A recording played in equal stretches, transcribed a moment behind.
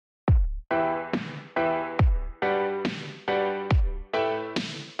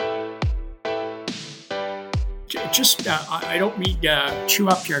I don't mean to chew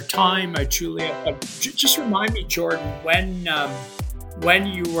up your time, Julia, but just remind me, Jordan, when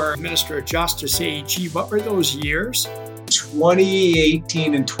you were Minister of Justice, AG, what were those years?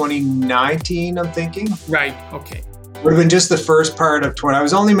 2018 and 2019, I'm thinking. Right, okay. Would have been just the first part of 20. I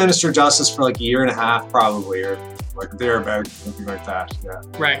was only Minister of Justice for like a year and a half, probably, or like thereabouts, something like that. Yeah.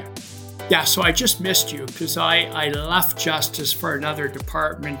 Right. Yeah, so I just missed you because I left Justice for another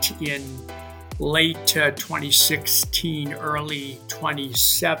department in late 2016, early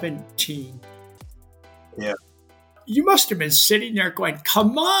 2017. Yeah. You must have been sitting there going,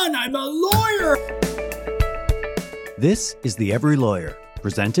 come on, I'm a lawyer. This is The Every Lawyer,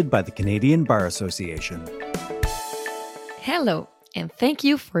 presented by the Canadian Bar Association. Hello, and thank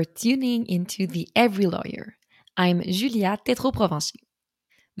you for tuning into The Every Lawyer. I'm Ullyett Tétrault-Provencher.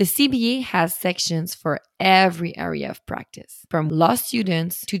 The CBA has sections for every area of practice, from law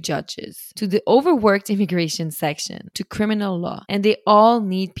students to judges, to the overworked immigration section, to criminal law, and they all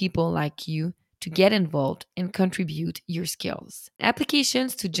need people like you to get involved and contribute your skills.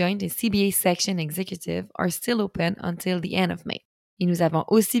 Applications to join the CBA section executive are still open until the end of May. Et nous avons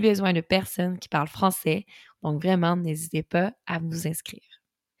aussi besoin de personnes qui parlent français, donc vraiment n'hésitez pas à vous inscrire.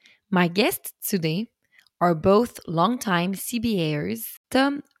 My guests today are both longtime CBAers,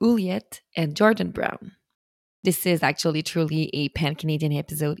 Tom Ullyett and Jordan Brown. This is actually truly a pan-Canadian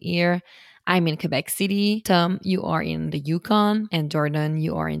episode here. I'm in Quebec City. Tom, you are in the Yukon, and Jordan,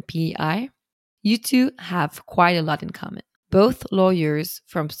 you are in PEI. You two have quite a lot in common. Both lawyers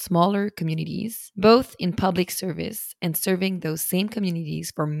from smaller communities, both in public service and serving those same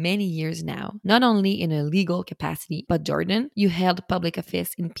communities for many years now, not only in a legal capacity, but Jordan, you held public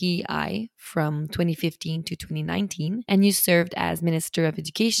office in PEI from 2015 to 2019, and you served as Minister of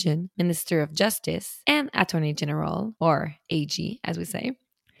Education, Minister of Justice, and Attorney General, or AG, as we say.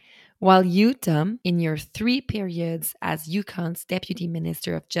 While you, Tom, in your 3 periods as Yukon's Deputy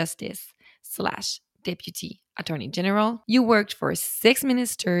Minister of Justice / Deputy Attorney General, you worked for 6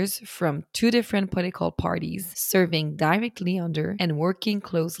 ministers from 2 different political parties, serving directly under and working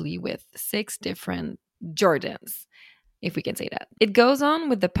closely with 6 different Jordans, if we can say that. It goes on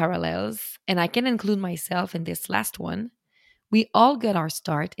with the parallels, and I can include myself in this last one. We all got our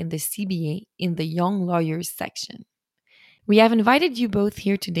start in the CBA in the Young Lawyers section. We have invited you both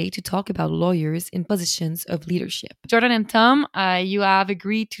here today to talk about lawyers in positions of leadership. Jordan and Tom, you have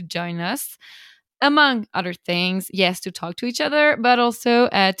agreed to join us. Among other things, yes, to talk to each other, but also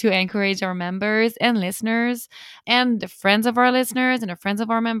to encourage our members and listeners and the friends of our listeners and the friends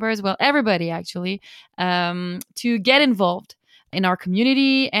of our members, well, everybody actually, to get involved in our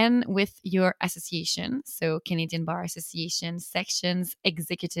community and with your association. So Canadian Bar Association sections,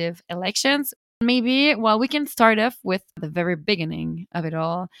 executive elections. Maybe, well, we can start off with the very beginning of it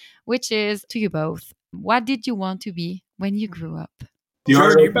all, which is to you both. What did you want to be when you grew up?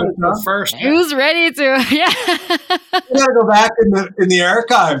 Jordan, you better go first. Who's ready to? Yeah. You gotta go back in the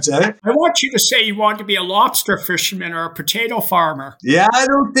archives, eh? I want you to say you want to be a lobster fisherman or a potato farmer. Yeah, I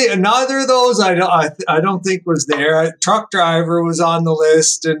don't think neither of those. I don't think was there. Truck driver was on the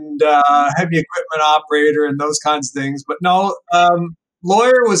list, and heavy equipment operator, and those kinds of things. But no,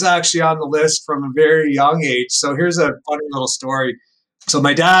 lawyer was actually on the list from a very young age. So here's a funny little story. So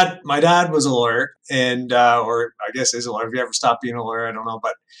my dad was a lawyer, and or I guess is a lawyer. If you ever stopped being a lawyer, I don't know,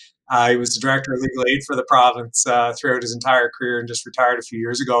 but he was the director of legal aid for the province throughout his entire career, and just retired a few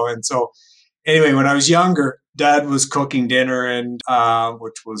years ago. And so, anyway, when I was younger, Dad was cooking dinner, and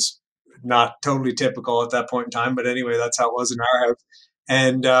which was not totally typical at that point in time, but anyway, that's how it was in our house.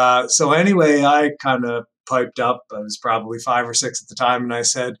 And so anyway, I kind of piped up. I was probably 5 or 6 at the time, and I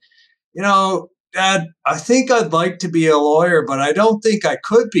said, Dad, I think I'd like to be a lawyer, but I don't think I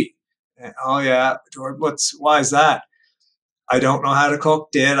could be. Oh yeah, George, why is that? I don't know how to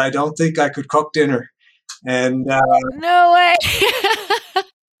cook, Dad. I don't think I could cook dinner. And no way.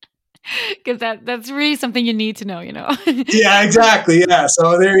 Because that's really something you need to know, Yeah, exactly. Yeah.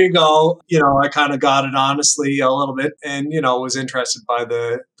 So there you go. I kind of got it honestly a little bit, and, was interested by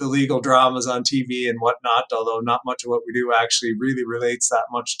the legal dramas on TV and whatnot, although not much of what we do actually really relates that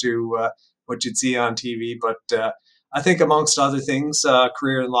much to what you'd see on TV. But I think amongst other things,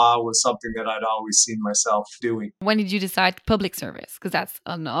 career in law was something that I'd always seen myself doing. When did you decide public service? Because that's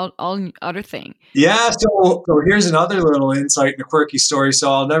an all other thing. Yeah. So here's another little insight and a quirky story.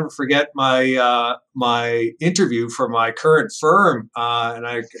 So I'll never forget my interview for my current firm. And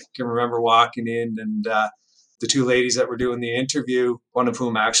I can remember walking in, and the 2 ladies that were doing the interview, one of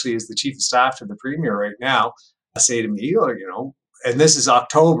whom actually is the chief of staff to the premier right now, say to me, and this is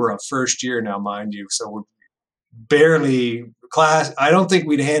October of first year now, mind you. So we're barely class. I don't think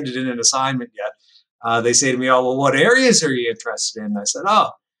we'd handed in an assignment yet. they say to me, "Oh, well, what areas are you interested in?" I said,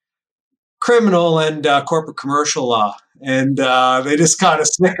 "Oh, criminal and corporate commercial law." And they just kind of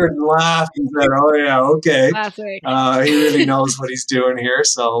snickered and laughed and said, "Oh yeah, okay." Classic. He really knows what he's doing here.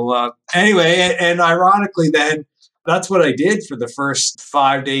 So anyway, and ironically, then that's what I did for the first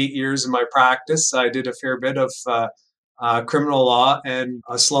 5 to 8 years of my practice. I did a fair bit of criminal law and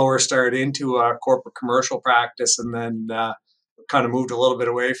a slower start into corporate commercial practice, and then kind of moved a little bit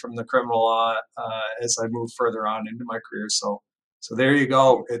away from the criminal law as I moved further on into my career. So there you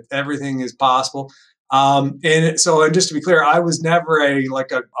go. Everything is possible. And just to be clear, I was never a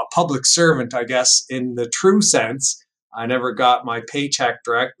public servant, I guess, in the true sense. I never got my paycheck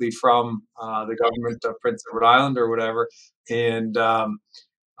directly from the government of Prince Edward Island or whatever. And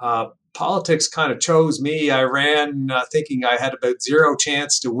politics kind of chose me. I ran thinking I had about zero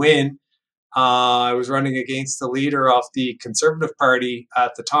chance to win. I was running against the leader of the Conservative Party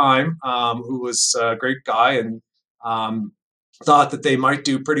at the time, who was a great guy, and thought that they might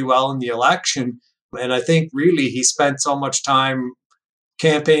do pretty well in the election. And I think really he spent so much time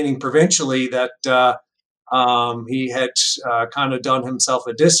campaigning provincially that he had kind of done himself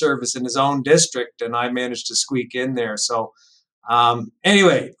a disservice in his own district, and I managed to squeak in there. So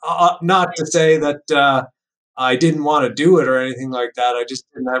anyway, not to say that I didn't want to do it or anything like that. I just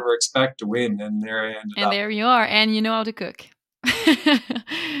didn't ever expect to win, and there I ended And up. there you are, and you know how to cook.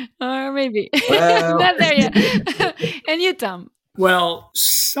 Or maybe. Well. Not there yet. And you, Tom? Well,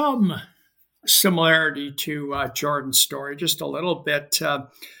 some similarity to Jordan's story, just a little bit.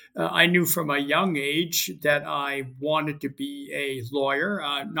 I knew from a young age that I wanted to be a lawyer.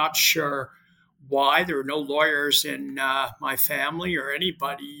 Not sure why. There were no lawyers in my family or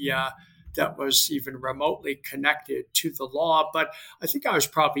anybody that was even remotely connected to the law. But I think I was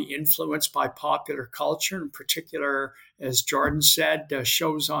probably influenced by popular culture, in particular, as Jordan said,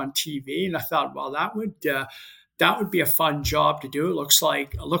 shows on TV. And I thought, well, that would be a fun job to do. It looks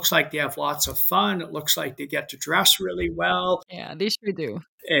like they have lots of fun. It looks like they get to dress really well. Yeah, they sure do.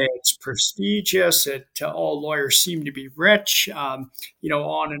 It's prestigious. All lawyers seem to be rich. On and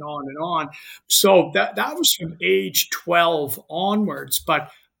on and on. So that was from age 12 onwards. But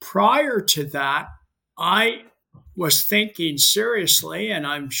prior to that, I was thinking seriously, and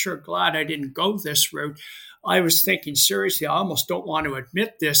I'm sure glad I didn't go this route. I was thinking seriously. I almost don't want to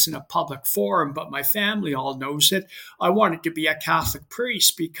admit this in a public forum, but my family all knows it. I wanted to be a Catholic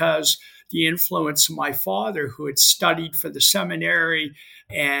priest because the influence of my father, who had studied for the seminary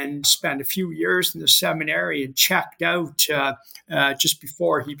and spent a few years in the seminary and checked out just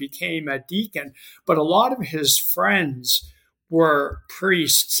before he became a deacon. But a lot of his friends were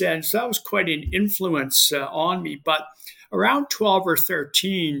priests, and so that was quite an influence on me. But around 12 or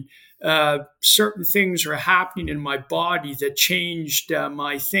 13, certain things were happening in my body that changed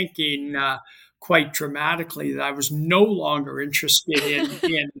my thinking quite dramatically. That I was no longer interested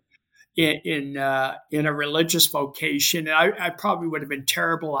in a religious vocation. And I probably would have been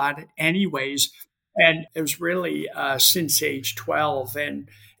terrible at it anyways. And it was really since age 12. And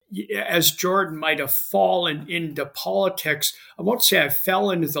as Jordan might have fallen into politics, I won't say I fell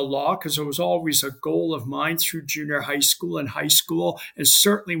into the law because it was always a goal of mine through junior high school and high school. And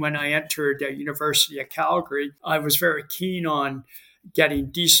certainly when I entered University of Calgary, I was very keen on getting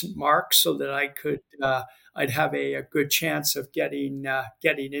decent marks so that I'd have a good chance of getting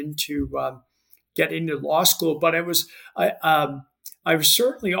into law school. But I was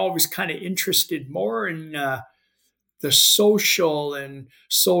certainly always kind of interested more in the social and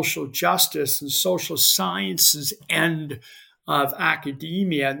social justice and social sciences end of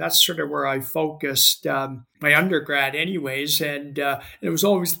academia. And that's sort of where I focused my undergrad anyways. And it was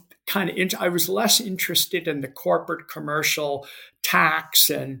always I was less interested in the corporate commercial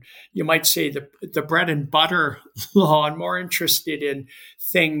tax and you might say the bread and butter law, and more interested in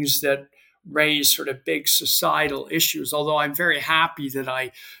things that raise sort of big societal issues. Although I'm very happy that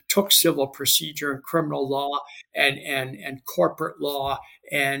I took civil procedure and criminal law and corporate law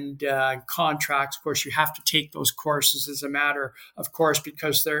and contracts. Of course, you have to take those courses as a matter of course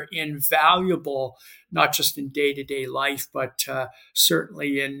because they're invaluable, not just in day-to-day life, but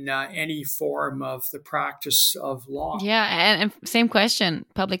certainly in any form of the practice of law. Yeah, and same question,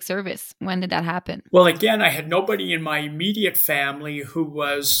 public service. When did that happen? Well, again, I had nobody in my immediate family who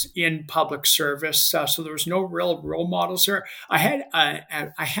was in public service, so there was no real role models there. I had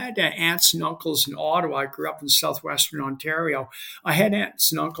aunts and uncles in Ottawa. I grew up in southwestern Ontario. I had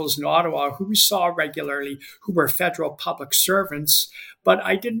aunts and uncles in Ottawa who we saw regularly, who were federal public servants, but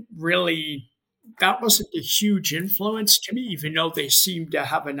I didn't really. That wasn't a huge influence to me, even though they seemed to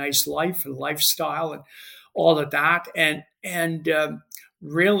have a nice life and lifestyle and all of that. And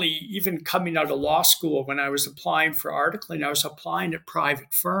really, even coming out of law school, when I was applying for articling, I was applying at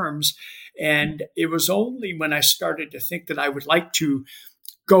private firms. And it was only when I started to think that I would like to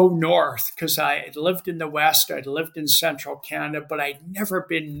go north, because I had lived in the West, I'd lived in central Canada, but I'd never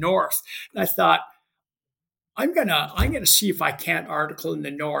been north. And I thought, I'm gonna see if I can't article in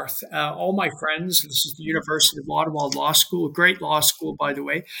the north. All my friends, this is the University of Ottawa Law School, a great law school, by the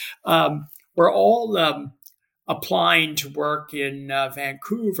way, were all applying to work in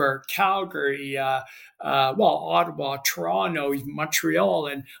Vancouver, Calgary, Ottawa, Toronto, even Montreal.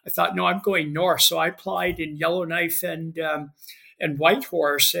 And I thought, no, I'm going north. So I applied in Yellowknife and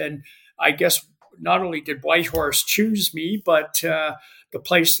Whitehorse. And I guess not only did Whitehorse choose me, but the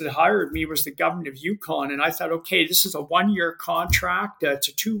place that hired me was the government of Yukon. And I thought, okay, this is a 1-year contract. It's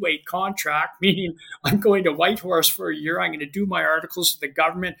a two-way contract, meaning I'm going to Whitehorse for a year. I'm going to do my articles with the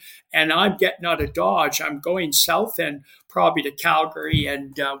government, and I'm getting out of Dodge. I'm going south and probably to Calgary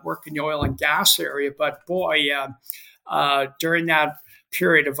and work in the oil and gas area. But boy, during that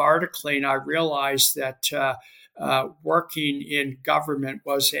period of articling, I realized that working in government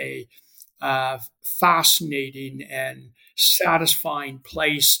was a fascinating and satisfying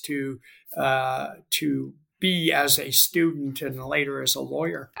place to be as a student and later as a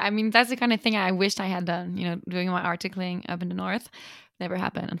lawyer. I mean, that's the kind of thing I wished I had done, doing my articling up in the north. Never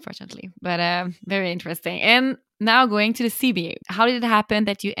happened, unfortunately, but very interesting. And now going to the CBA. How did it happen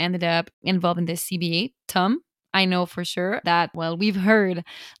that you ended up involved in the CBA? Tom, I know for sure that, well, we've heard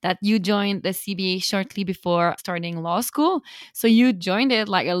that you joined the CBA shortly before starting law school. So you joined it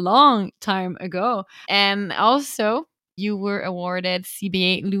like a long time ago. And also, you were awarded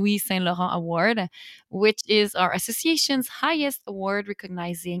CBA Louis Saint Laurent Award, which is our association's highest award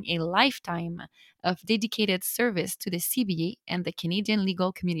recognizing a lifetime of dedicated service to the CBA and the Canadian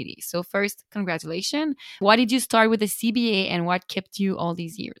legal community. So first, congratulations. Why did you start with the CBA and what kept you all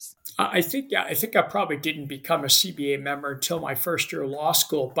these years? I think I probably didn't become a CBA member until my first year of law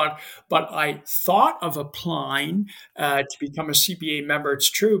school, but I thought of applying to become a CBA member. It's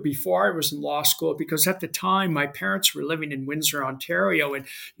true, before I was in law school, because at the time my parents were living in Windsor, Ontario, and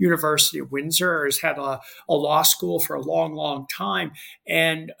University of Windsor has had a law school for a long, long time.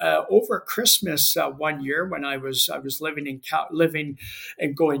 And over Christmas one year, when I was living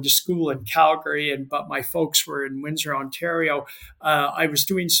and going to school in Calgary, but my folks were in Windsor, Ontario, I was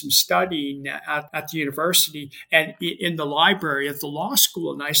doing some studying at the university and in the library at the law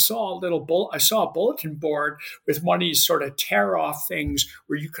school, and I saw a bulletin board with one of these sort of tear-off things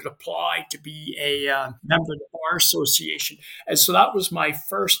where you could apply to be a member of the Bar Association. And so that was my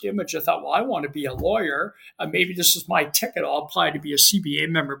first image. I thought, well, I want to be a lawyer. Maybe this is my ticket. I'll apply to be a CBA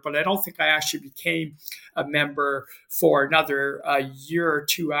member. But I don't think I actually became a member for another year or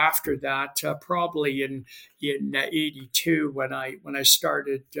two after that, probably in '82 when I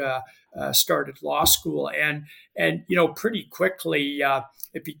started law school, and pretty quickly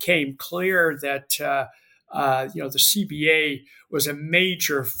it became clear that the CBA was a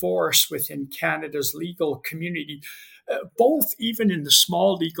major force within Canada's legal community. Both even in the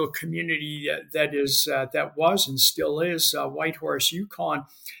small legal community that was and still is Whitehorse, Yukon,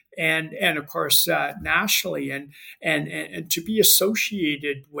 and of course nationally, and to be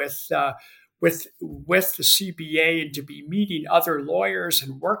associated with the CBA and to be meeting other lawyers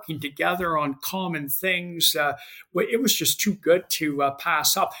and working together on common things, it was just too good to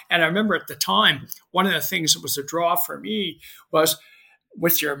pass up. And I remember at the time, one of the things that was a draw for me was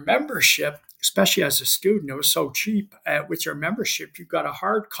with your membership, especially as a student, it was so cheap. With your membership, you got a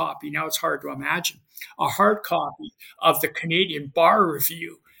hard copy. Now it's hard to imagine a hard copy of the Canadian Bar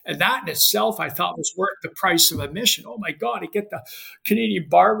Review. And that in itself, I thought was worth the price of admission. Oh my God, I get the Canadian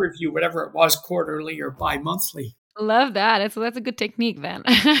Bar Review, whatever it was, quarterly or bi-monthly. Love that. That's a good technique then.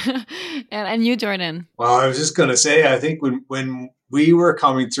 and you, Jordan? Well, I was just going to say, I think when we were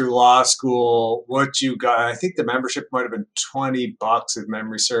coming through law school, what you got, I think the membership might have been $20 if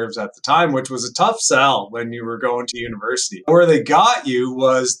memory serves at the time, which was a tough sell when you were going to university. Where they got you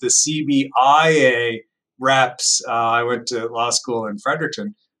was the CBIA reps. I went to law school in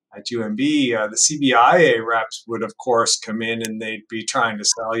Fredericton at UMB. The CBIA reps would, of course, come in and they'd be trying to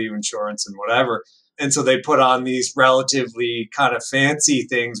sell you insurance and whatever. And so they put on these relatively kind of fancy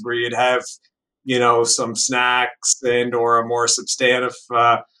things where you'd have, some snacks and or a more substantive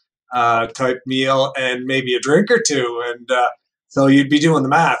type meal and maybe a drink or two. And so you'd be doing the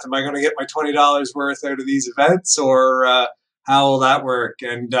math. Am I going to get my $20 worth out of these events, or how will that work?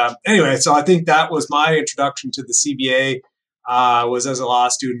 And anyway, so I think that was my introduction to the CBA, was as a law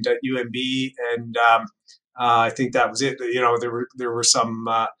student at UMB. And I think that was it. There were some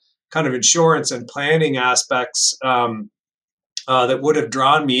kind of insurance and planning aspects that would have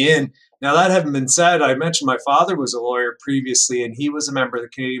drawn me in. Now, that having been said, I mentioned my father was a lawyer previously, and he was a member of the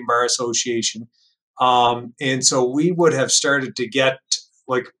Canadian Bar Association. And so we would have started to get,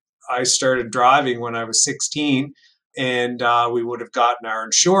 like, I started driving when I was 16, and we would have gotten our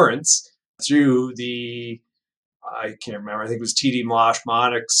insurance through I can't remember, I think it was TD Mosh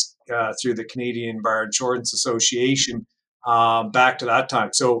Monix through the Canadian Bar Insurance Association back to that time.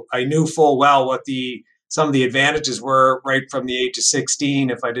 So I knew full well what some of the advantages were right from the age of 16,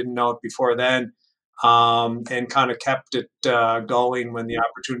 if I didn't know it before then, and kind of kept it going when the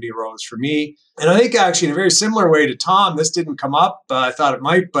opportunity arose for me. And I think actually in a very similar way to Tom, this didn't come up. I thought it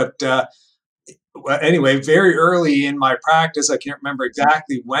might, but anyway, very early in my practice, I can't remember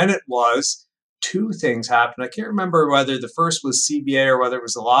exactly when it was, two things happened. I can't remember whether the first was CBA or whether it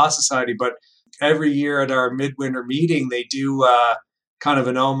was the Law Society, but every year at our midwinter meeting, they do kind of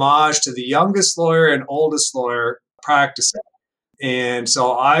an homage to the youngest lawyer and oldest lawyer practicing. And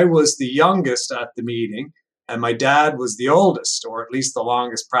so I was the youngest at the meeting, and my dad was the oldest, or at least the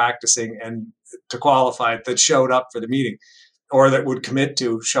longest practicing, and to qualify it, that showed up for the meeting, or that would commit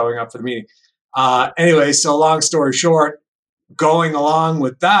to showing up for the meeting. Anyway, so long story short, going along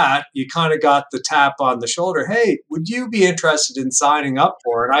with that, you kind of got the tap on the shoulder. Hey, would you be interested in signing up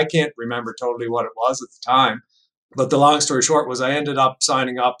for it? I can't remember totally what it was at the time. But the long story short was I ended up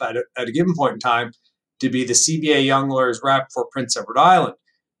signing up at a given point in time to be the CBA Young Lawyers rep for Prince Edward Island.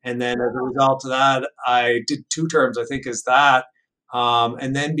 And then as a result of that, I did 2 terms, I think, as that,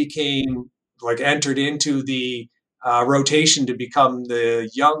 and then became entered into the rotation to become the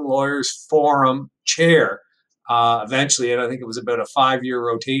Young Lawyers Forum chair eventually. And I think it was about a 5-year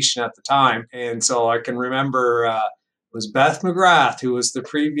rotation at the time. And so I can remember it was Beth McGrath, who was the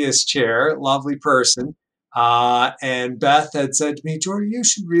previous chair, lovely person. And Beth had said to me, Jordan, you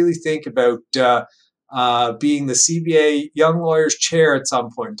should really think about being the CBA Young Lawyers Chair at some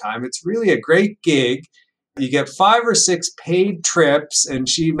point in time. It's really a great gig. You get 5 or 6 paid trips. And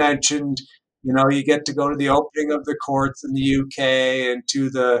she mentioned, you get to go to the opening of the courts in the UK and to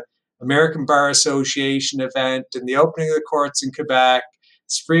the American Bar Association event and the opening of the courts in Quebec,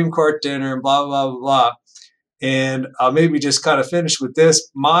 Supreme Court dinner, and blah, blah, blah, blah. And I'll maybe just kind of finish with this.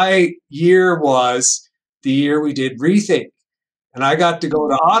 My year was the year we did Rethink. And I got to go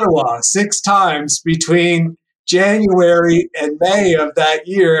to Ottawa 6 times between January and May of that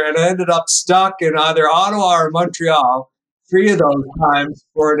year. And I ended up stuck in either Ottawa or Montreal 3 of those times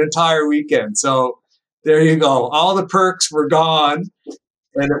for an entire weekend. So there you go. All the perks were gone.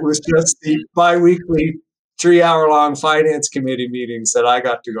 And it was just the bi-weekly 3-hour-long finance committee meetings that I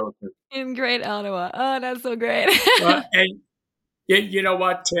got to go to. In Great Ottawa. Oh, that's so great. And you know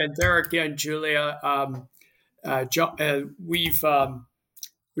what? There again, Julia, we've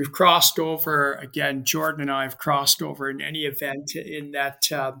crossed over again. Jordan and I have crossed over in any event. In that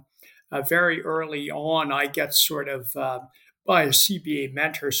very early on, I get sort of by a CBA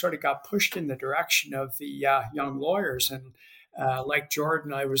mentor, sort of got pushed in the direction of the young lawyers. And like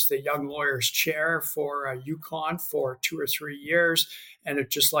Jordan, I was the young lawyers chair for Yukon for 2 or 3 years. And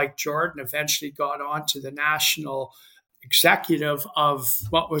it just like Jordan eventually got on to the national executive of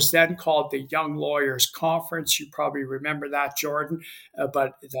what was then called the Young Lawyers Conference. You probably remember that, Jordan,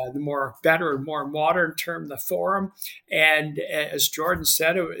 but the more better and more modern term, the forum. And as Jordan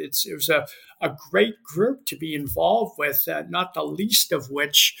said, it was a great group to be involved with, not the least of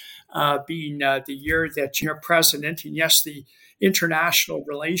which being the year that you're president. And yes, the international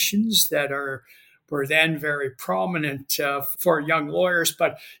relations that were then very prominent for young lawyers.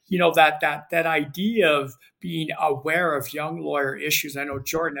 But that idea of being aware of young lawyer issues. I know,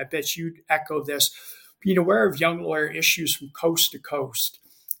 Jordan, I bet you'd echo this. Being aware of young lawyer issues from coast to coast,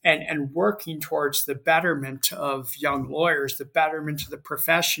 and working towards the betterment of young lawyers, the betterment of the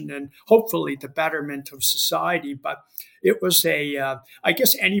profession, and hopefully the betterment of society. But it was I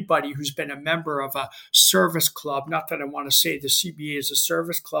guess anybody who's been a member of a service club, not that I want to say the CBA is a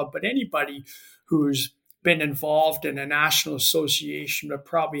service club, but anybody who's been involved in a national association would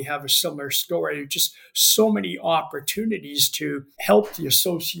probably have a similar story. Just so many opportunities to help the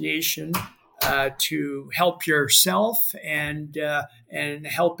association, to help yourself, and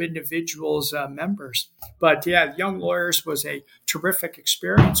help individuals, members. But yeah, Young Lawyers was a terrific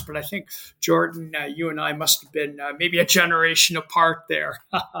experience. But I think, Jordan, you and I must have been maybe a generation apart there.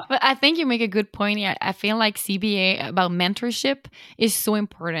 But I think you make a good point. Yeah, I feel like CBA about mentorship is so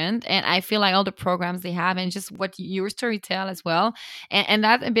important. And I feel like all the programs they have and just what your story tell as well. And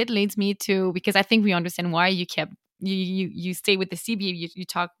that a bit leads me to, because I think we understand why you kept, you stay with the CBA, you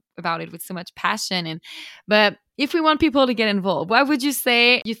talk about it with so much passion. But if we want people to get involved, what would you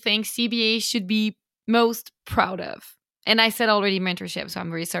say you think CBA should be most proud of? And I said already mentorship, so I'm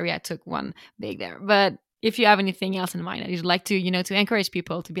very sorry I took one big there. But if you have anything else in mind that you'd like to, to encourage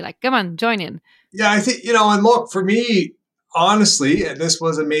people to be like, come on, join in. Yeah, I think, and look, for me, honestly, and this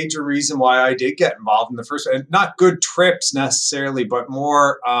was a major reason why I did get involved in the first, and not good trips necessarily, but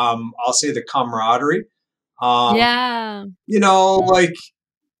more, I'll say the camaraderie. Yeah. Like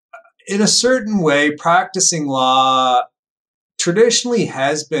in a certain way, practicing law traditionally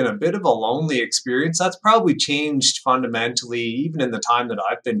has been a bit of a lonely experience. That's probably changed fundamentally, even in the time that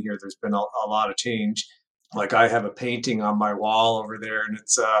I've been here. There's been a lot of change. Like I have a painting on my wall over there, and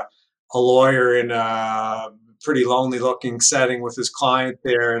it's a lawyer in a pretty lonely looking setting with his client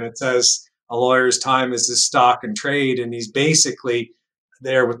there, and it says, "A lawyer's time is his stock and trade," and he's basically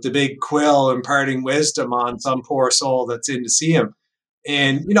there with the big quill imparting wisdom on some poor soul that's in to see him.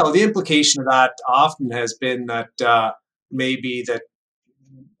 And the implication of that often has been that maybe that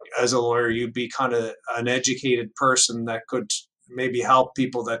as a lawyer you'd be kind of an educated person that could maybe help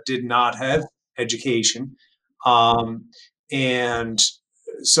people that did not have education, and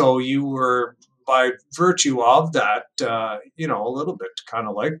so you were, by virtue of that, a little bit kind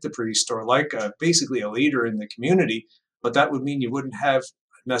of like the priest, or like basically a leader in the community. But that would mean you wouldn't have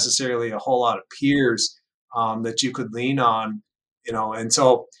necessarily a whole lot of peers that you could lean on, and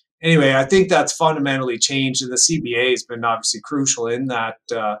so anyway, I think that's fundamentally changed, and the CBA has been obviously crucial in that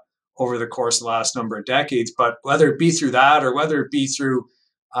over the course of the last number of decades. But whether it be through that, or whether it be through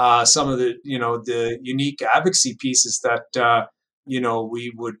some of the the unique advocacy pieces that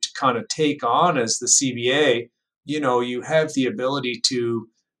we would kind of take on as the CBA, you have the ability to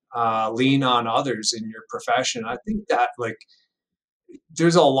lean on others in your profession. I think that, like,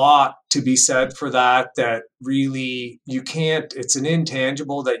 there's a lot to be said for that, that really you can't, it's an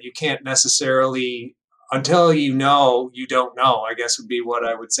intangible that you can't necessarily, until you don't know, I guess would be what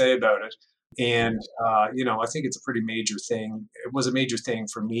I would say about it. And, I think it's a pretty major thing. It was a major thing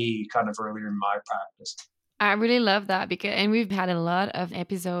for me kind of earlier in my practice. I really love that, and we've had a lot of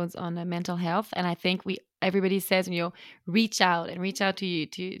episodes on mental health, and I think everybody says, reach out to you,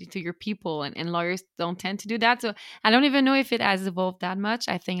 to your people, and lawyers don't tend to do that. So I don't even know if it has evolved that much.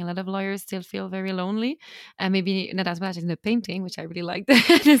 I think a lot of lawyers still feel very lonely, and maybe not as much in the painting, which I really like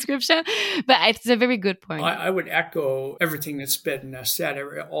the description, but it's a very good point. I would echo everything that's been said,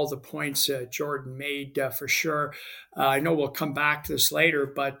 all the points Jordan made for sure. I know we'll come back to this later,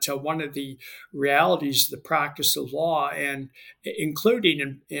 but one of the realities of the practice of law, and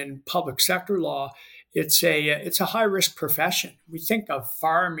including in public sector law, it's a high risk profession. We think of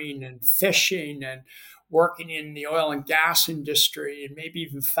farming and fishing and working in the oil and gas industry and maybe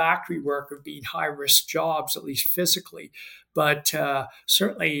even factory work of being high risk jobs, at least physically, but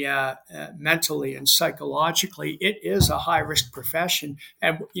certainly mentally and psychologically, it is a high risk profession.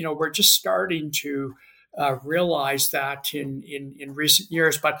 And we're just starting to realize that in recent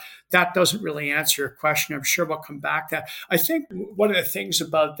years, but that doesn't really answer your question. I'm sure we'll come back to that. I think one of the things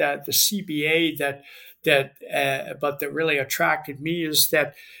about the CBA that really attracted me is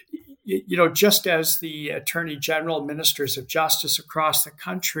that, just as the Attorney General, ministers of justice across the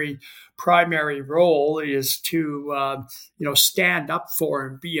country, primary role is to stand up for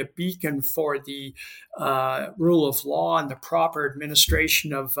and be a beacon for the rule of law and the proper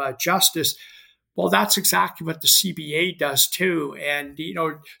administration of justice. Well, that's exactly what the CBA does too. And,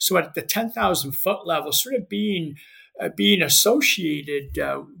 so at the 10,000 foot level, sort of being associated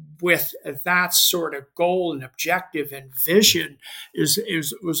with that sort of goal and objective and vision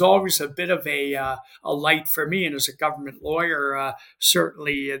was always a bit of a light for me. And as a government lawyer,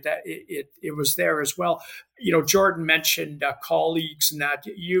 certainly that it was there as well. Jordan mentioned colleagues, and that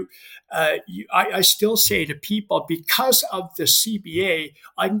I still say to people, because of the CBA,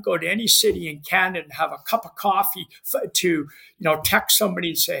 I can go to any city in Canada and have a cup of coffee to text somebody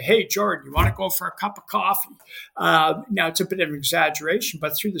and say, "Hey, Jordan, you want to go for a cup of coffee?" Now, it's a bit of an exaggeration,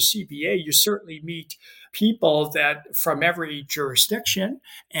 but through the CBA, you certainly meet people that from every jurisdiction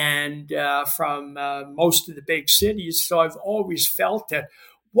and from most of the big cities. So I've always felt that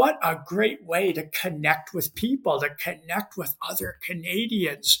what a great way to connect with people, to connect with other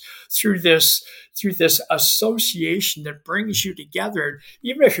Canadians through this association that brings you together.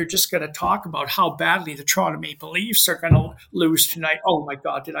 Even if you're just going to talk about how badly the Toronto Maple Leafs are going to lose tonight. Oh my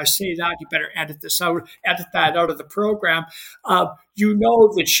God, did I say that? You better edit that out of the program. That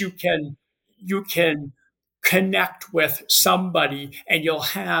you can connect with somebody and you'll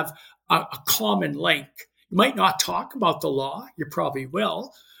have a common link. You might not talk about the law, you probably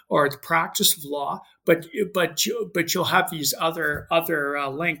will, or the practice of law, but you'll have these other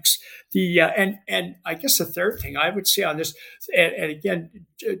links. And I guess the third thing I would say on this, and again,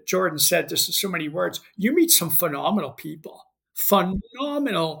 Jordan said this in so many words. You meet some phenomenal people,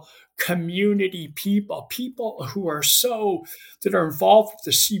 phenomenal community people who are that are involved with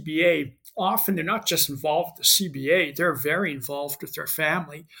the CBA. Often they're not just involved with the CBA, they're very involved with their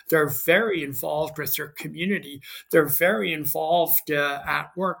family. They're very involved with their community. They're very involved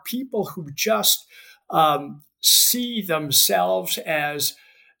at work. People who just see themselves as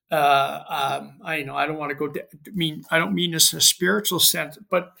I don't want to I don't mean this in a spiritual sense,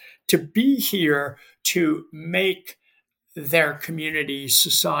 but to be here to make their community,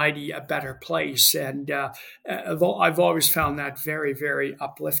 society a better place. And I've always found that very, very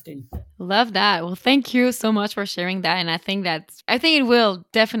uplifting. Love that. Well, thank you so much for sharing that. And I think it will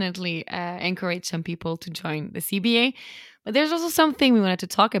definitely encourage some people to join the CBA. But there's also something we wanted to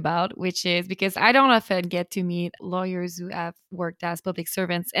talk about, which is because I don't often get to meet lawyers who have worked as public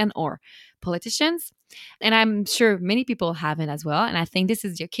servants and or politicians. And I'm sure many people haven't as well. And I think this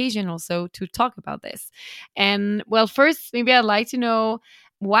is the occasion also to talk about this. And well, first, maybe I'd like to know,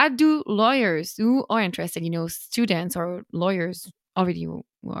 what do lawyers who are interested, students or lawyers already who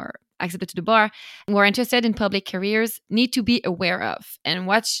are accepted to the bar, who are interested in public careers, need to be aware of? And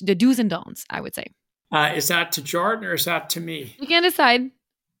what's the do's and don'ts, I would say? Is that to Jordan or is that to me? You can decide.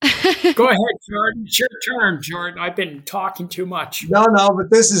 Go ahead, Jordan. It's your turn, Jordan. I've been talking too much. No,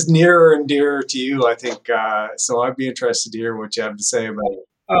 but this is nearer and dearer to you, I think. So I'd be interested to hear what you have to say about it.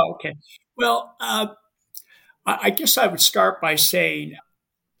 Oh, okay. Well, I guess I would start by saying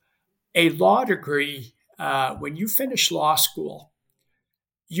a law degree, when you finish law school,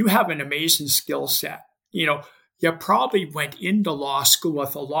 you have an amazing skill set. You probably went into law school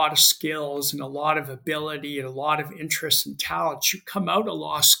with a lot of skills and a lot of ability and a lot of interest and talent. You come out of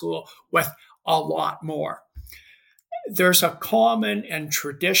law school with a lot more. There's a common and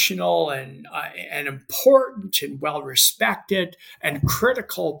traditional and important and well-respected and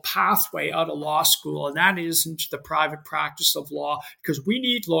critical pathway out of law school, and that is into the private practice of law, because we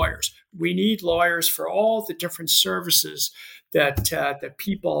need lawyers. We need lawyers for all the different services that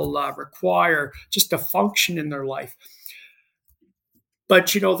people require just to function in their life. But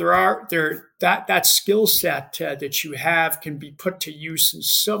that skill set that you have can be put to use in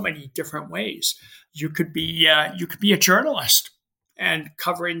so many different ways. You could be a journalist and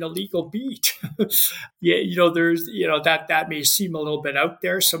covering the legal beat. There's that may seem a little bit out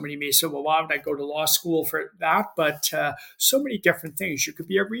there. Somebody may say, well, why would I go to law school for that? But so many different things. You could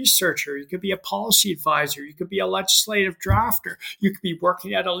be a researcher. You could be a policy advisor. You could be a legislative drafter. You could be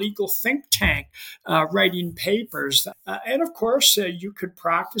working at a legal think tank, writing papers. And of course, you could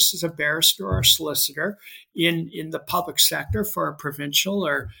practice as a barrister or a solicitor in the public sector for a provincial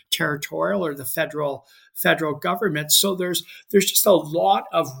or territorial or the federal government. So there's just a lot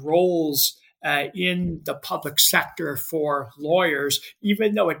of roles in the public sector for lawyers,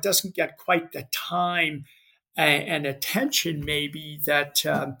 even though it doesn't get quite the time and attention maybe that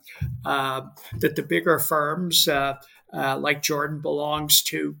the bigger firms like Jordan belongs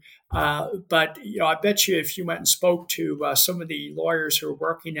to. But I bet you if you went and spoke to some of the lawyers who are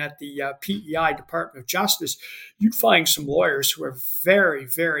working at the PEI, Department of Justice, you'd find some lawyers who are very,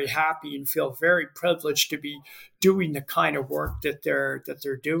 very happy and feel very privileged to be doing the kind of work that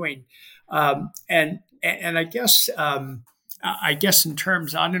they're doing. And I guess in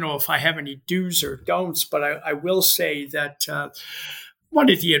terms, I don't know if I have any do's or don'ts, but I will say that one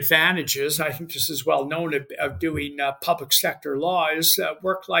of the advantages, I think this is well known, of doing public sector law is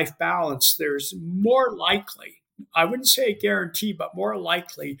work-life balance. There's more likely, I wouldn't say a guarantee, but more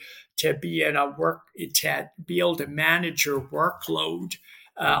likely to be to be able to manage your workload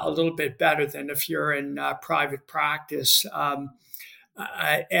a little bit better than if you're in private practice.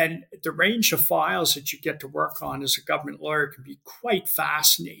 And the range of files that you get to work on as a government lawyer can be quite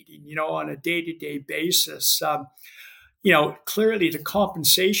fascinating, on a day-to-day basis. Clearly the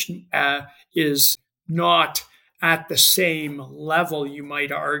compensation is not at the same level, you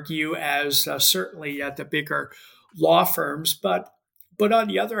might argue, as certainly at the bigger law firms. But on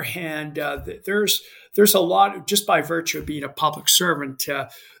the other hand, there's a lot, just by virtue of being a public servant,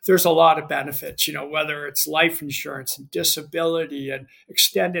 there's a lot of benefits, whether it's life insurance and disability and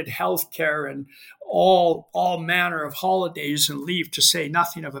extended health care and all manner of holidays and leave, to say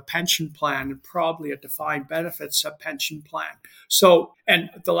nothing of a pension plan and probably a defined benefits pension plan. So,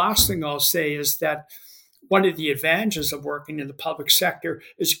 and the last thing I'll say is that one of the advantages of working in the public sector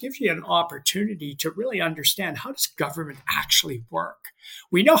is it gives you an opportunity to really understand, how does government actually work?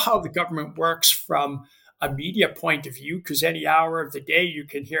 We know how the government works from a media point of view, because any hour of the day you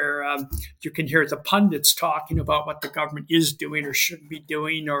can hear the pundits talking about what the government is doing or shouldn't be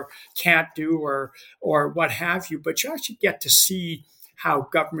doing or can't do or what have you. But you actually get to see how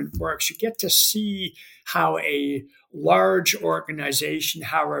government works. You get to see how a large organization,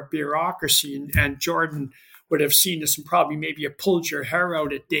 how a bureaucracy, and Jordan would have seen this and probably maybe have pulled your hair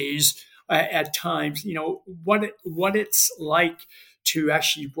out at days at times. What it's like to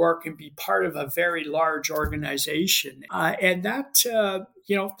actually work and be part of a very large organization, and that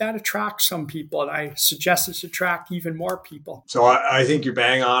that attracts some people, and I suggest it's attract even more people. So I think you're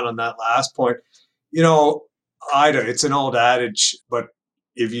bang on that last point. You know, it's an old adage, but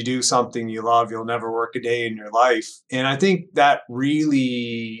if you do something you love, you'll never work a day in your life. And I think that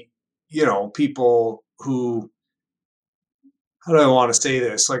really, people who, how do I want to say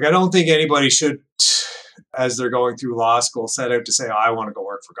this? Like, I don't think anybody should, as they're going through law school, set out to say, oh, I want to go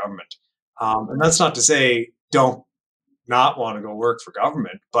work for government. And that's not to say don't not want to go work for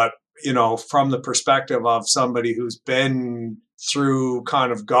government, but from the perspective of somebody who's been through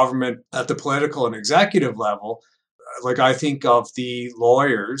kind of government at the political and executive level, like I think of the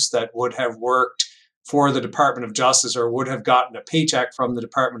lawyers that would have worked for the Department of Justice or would have gotten a paycheck from the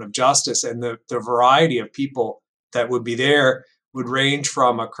Department of Justice, and the variety of people that would be there would range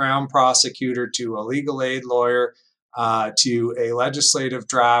from a Crown prosecutor to a legal aid lawyer, to a legislative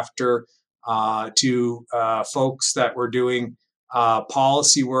drafter, to folks that were doing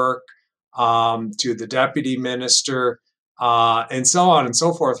policy work, to the deputy minister, and so on and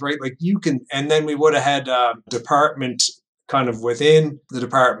so forth, right? Like and then we would have had a department kind of within the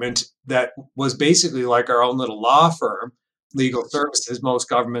department that was basically like our own little law firm, legal services. Most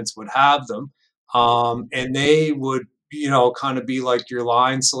governments would have them. And they would, kind of be like your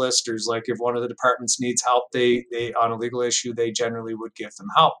line solicitors. Like if one of the departments needs help, they on a legal issue, they generally would give them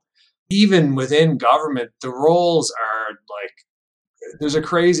help. Even within government, the roles are like, there's a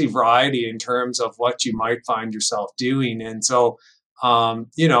crazy variety in terms of what you might find yourself doing. And so,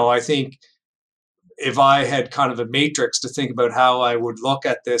 I think if I had kind of a matrix to think about how I would look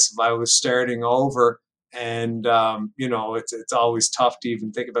at this if I was starting over, and it's always tough to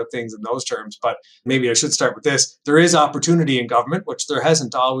even think about things in those terms, but maybe I should start with this. There is opportunity in government, which there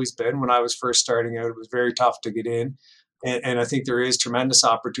hasn't always been. When I was first starting out, it was very tough to get in. And I think there is tremendous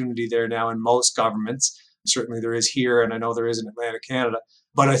opportunity there now in most governments. Certainly there is here, and I know there is in Atlantic Canada.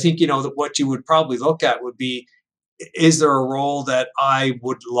 But I think, that what you would probably look at would be, is there a role that I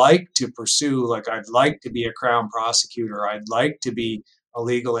would like to pursue? Like I'd like to be a Crown prosecutor. I'd like to be a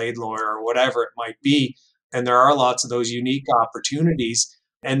legal aid lawyer or whatever it might be. And there are lots of those unique opportunities.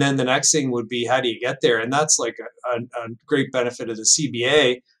 And then the next thing would be, how do you get there? And that's like a great benefit of the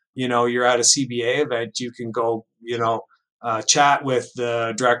CBA. You're at a CBA event, you can go, chat with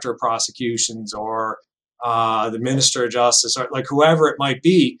the director of prosecutions or the minister of justice, or like whoever it might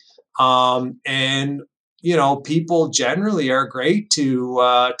be. And people generally are great to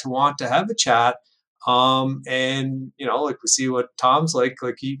want to have a chat. And like we see what Tom's like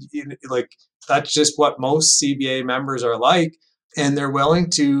he like that's just what most CBA members are like, and they're willing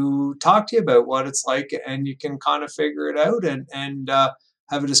to talk to you about what it's like, and you can kind of figure it out and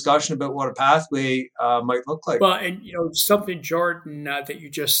have a discussion about what a pathway might look like. Well, and something, Jordan, that you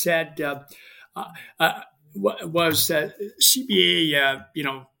just said was that CBA,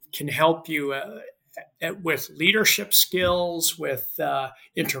 can help you with leadership skills, with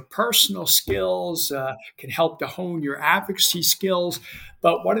interpersonal skills, can help to hone your advocacy skills.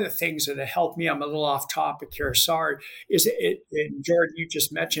 But one of the things that helped me, I'm a little off topic here, sorry, is and Jordan, you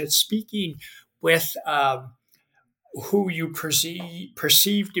just mentioned it, speaking with who you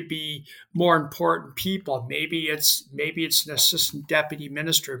perceive to be more important people. Maybe it's an assistant deputy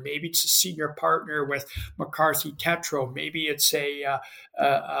minister. Maybe it's a senior partner with McCarthy Tetro. Maybe it's a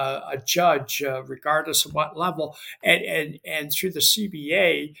judge, regardless of what level. And through the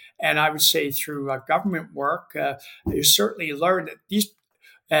CBA, and I would say through government work, you certainly learn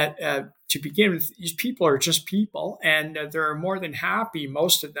that to begin with, these people are just people, and they're more than happy,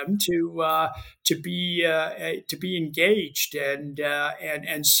 most of them, to be engaged, and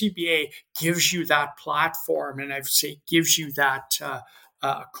CBA gives you that platform, and I'd say gives you that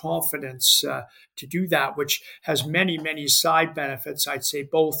confidence to do that, which has many side benefits. I'd say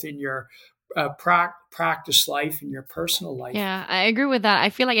both in your practice life and your personal life. Yeah, I agree with that. I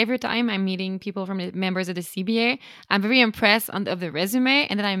feel like every time I'm meeting people from the members of the CBA, I'm very impressed of the resume,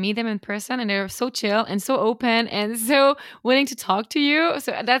 and then I meet them in person, and they're so chill and so open and so willing to talk to you.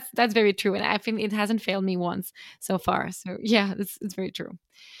 So that's very true, and I think it hasn't failed me once so far. So yeah, it's very true.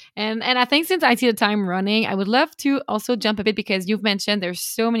 And I think since I see the time running, I would love to also jump a bit because you've mentioned there's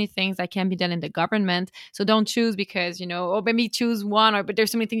so many things that can be done in the government. So don't choose because, or maybe choose one, but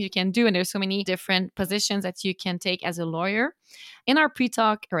there's so many things you can do and there's so many different positions that you can take as a lawyer. In our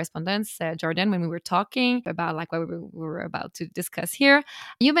pre-talk correspondence, Jordan, when we were talking about like what we were about to discuss here,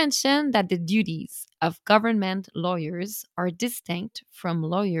 you mentioned that the duties of government lawyers are distinct from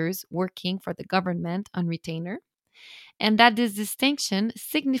lawyers working for the government on retainer, and that this distinction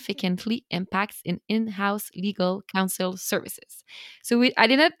significantly impacts in-house legal counsel services. So we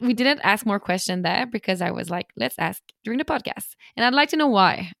didn't ask more questions there because I was like, let's ask during the podcast, and I'd like to know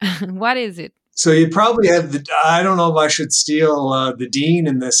why. What is it? So you probably have I don't know if I should steal the dean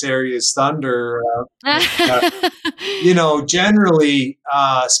in this area's thunder. Uh, Generally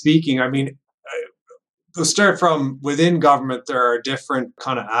speaking, I mean, we'll start from within government. There are different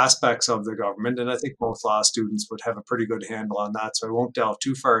kind of aspects of the government, and I think most law students would have a pretty good handle on that. So I won't delve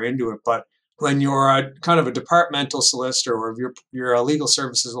too far into it. But when you're a kind of a departmental solicitor, or if you're a legal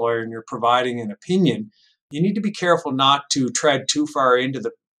services lawyer and you're providing an opinion, you need to be careful not to tread too far into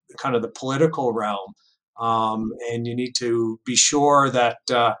the kind of the political realm, and you need to be sure that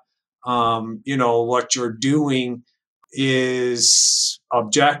what you're doing is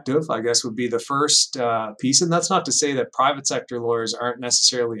objective, I guess would be the first piece. And that's not to say that private sector lawyers aren't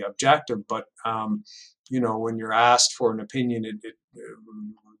necessarily objective, but when you're asked for an opinion,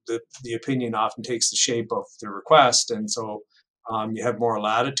 the opinion often takes the shape of the request, and so you have more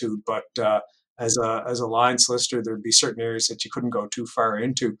latitude. But as a line solicitor, there'd be certain areas that you couldn't go too far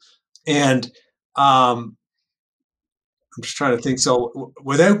into, and I'm just trying to think. So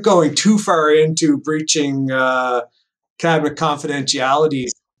without going too far into breaching cabinet confidentiality,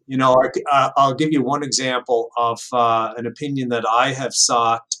 I'll give you one example of an opinion that I have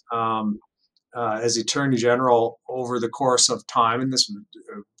sought as Attorney General over the course of time, and this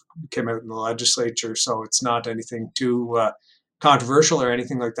came out in the legislature, so it's not anything too controversial or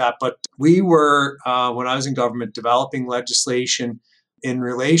anything like that. But we were, when I was in government, developing legislation in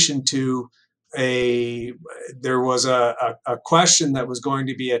relation to there was a question that was going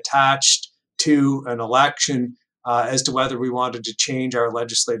to be attached to an election as to whether we wanted to change our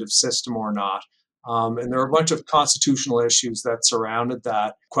legislative system or not. And there were a bunch of constitutional issues that surrounded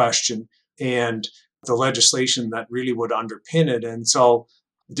that question and the legislation that really would underpin it. And so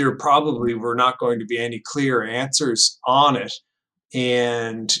there probably were not going to be any clear answers on it.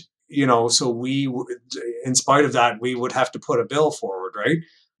 And, so we, in spite of that, we would have to put a bill forward, right?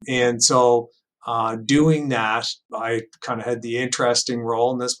 And so doing that, I kind of had the interesting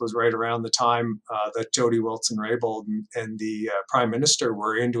role, and this was right around the time that Jody Wilson-Raybould and the Prime Minister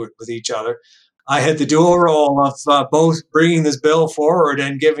were into it with each other. I had the dual role of both bringing this bill forward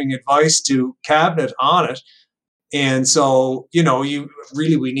and giving advice to Cabinet on it. And so,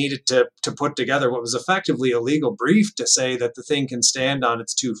 we needed to put together what was effectively a legal brief to say that the thing can stand on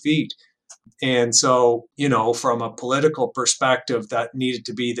its 2 feet. And so, from a political perspective, that needed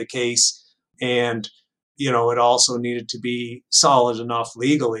to be the case. And, it also needed to be solid enough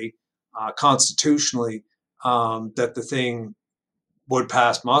legally, constitutionally, that the thing would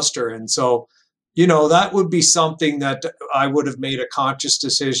pass muster. And so, that would be something that I would have made a conscious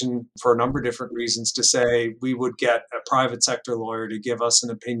decision for a number of different reasons to say we would get a private sector lawyer to give us an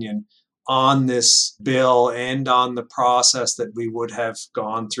opinion on this bill and on the process that we would have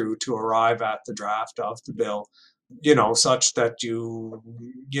gone through to arrive at the draft of the bill, such that you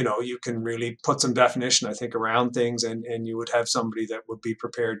can really put some definition, I think, around things, and you would have somebody that would be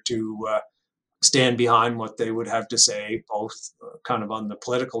prepared to stand behind what they would have to say, both kind of on the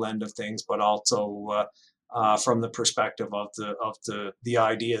political end of things, but also from the perspective of the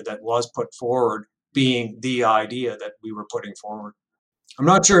idea that was put forward being the idea that we were putting forward. I'm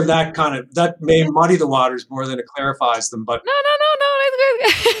not sure if that may muddy the waters more than it clarifies them, but No,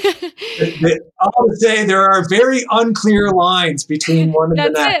 it's good. I would say there are very unclear lines between one and the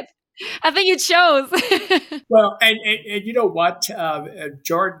next. That's it. I think it shows. Well, and you know what?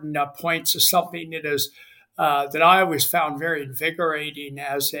 Jordan points to something that is that I always found very invigorating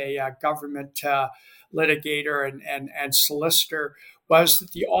as a government litigator and solicitor, was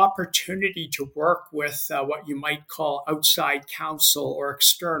the opportunity to work with what you might call outside counsel or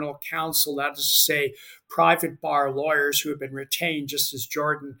external counsel. That is to say, private bar lawyers who have been retained, just as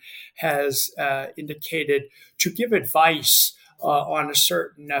Jordan has indicated, to give advice on a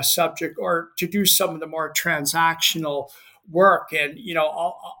certain subject, or to do some of the more transactional work. And,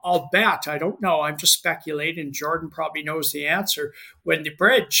 I'll bet, I don't know, I'm just speculating. Jordan probably knows the answer. When the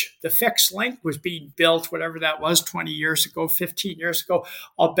bridge, the fixed link was being built, whatever that was, 20 years ago, 15 years ago,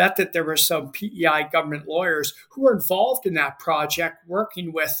 I'll bet that there were some PEI government lawyers who were involved in that project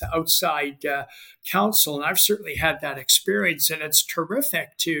working with outside counsel. And I've certainly had that experience. And it's terrific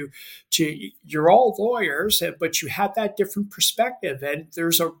you're all lawyers, but you have that different perspective. And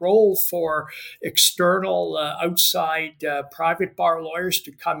there's a role for external, outside private bar lawyers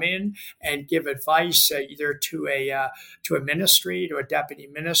to come in and give advice either to a ministry, to a deputy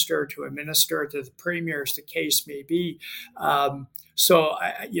minister, to a minister, to the premier, as the case may be. So,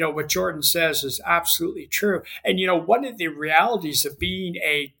 what Jordan says is absolutely true. And, one of the realities of being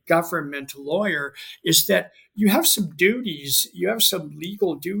a government lawyer is that you have some duties, you have some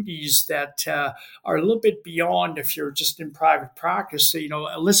legal duties that are a little bit beyond if you're just in private practice. So,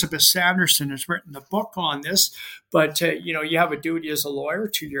 Elizabeth Sanderson has written a book on this, but, you have a duty as a lawyer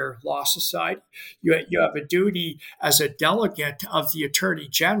to your law society. You have a duty as a delegate of the Attorney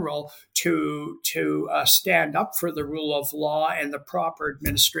General to stand up for the rule of law and the proper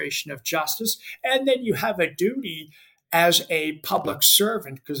administration of justice. And then you have a duty as a public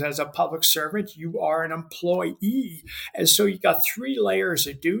servant, because as a public servant, you are an employee. And so you got three layers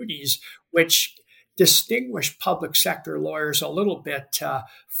of duties, which distinguish public sector lawyers a little bit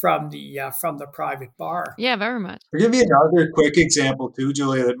from the private bar. Yeah, very much. I'll give you another quick example too,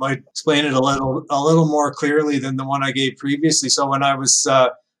 Julia, that might explain it a little more clearly than the one I gave previously. So when I was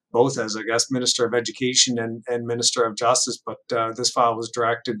both as, I guess, Minister of Education and Minister of Justice, but this file was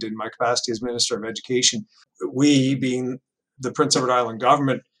directed in my capacity as Minister of Education. We, being the Prince Edward Island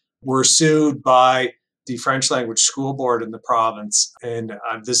government, were sued by the French language school board in the province. And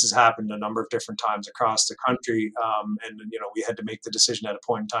this has happened a number of different times across the country. And we had to make the decision at a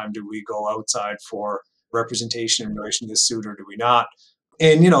point in time, do we go outside for representation in relation to this suit or do we not?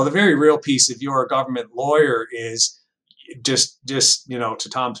 And, the very real piece, if you're a government lawyer, is just to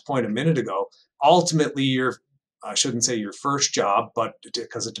Tom's point a minute ago, ultimately I shouldn't say your first job, but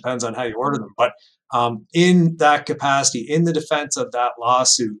because it depends on how you order them, but in that capacity, in the defense of that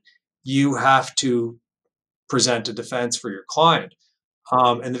lawsuit, you have to present a defense for your client.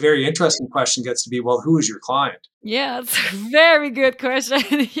 And the very interesting question gets to be, well, who is your client? Yeah, it's a very good question.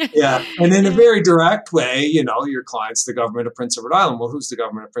 Yeah. And in a very direct way, your client's the government of Prince Edward Island. Well, who's the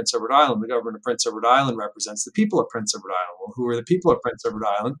government of Prince Edward Island? The government of Prince Edward Island represents the people of Prince Edward Island. Well, who are the people of Prince Edward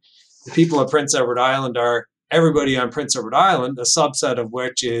Island? The people of Prince Edward Island are everybody on Prince Edward Island, a subset of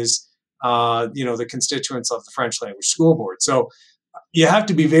which is, the constituents of the French language school board. So you have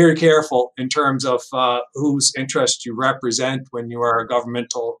to be very careful in terms of whose interest you represent when you are a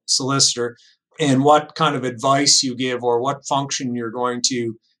governmental solicitor and what kind of advice you give or what function you're going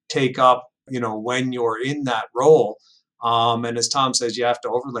to take up, when you're in that role. And as Tom says, you have to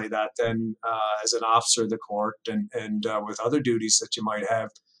overlay that then as an officer of the court and with other duties that you might have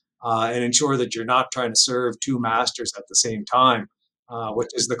and ensure that you're not trying to serve two masters at the same time, which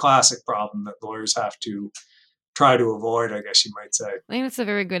is the classic problem that lawyers have to try to avoid, I guess you might say. I think that's a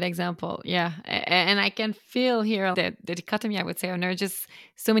very good example. Yeah. And I can feel here the dichotomy, I would say. And there are just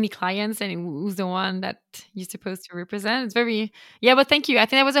so many clients and who's the one that you're supposed to represent. It's very, but thank you. I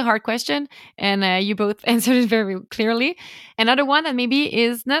think that was a hard question and you both answered it very clearly. Another one that maybe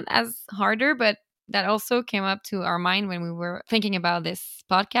is not as harder, but that also came up to our mind when we were thinking about this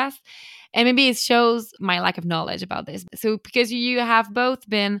podcast. And maybe it shows my lack of knowledge about this. So because you have both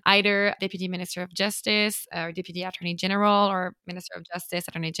been either Deputy Minister of Justice or Deputy Attorney General or Minister of Justice,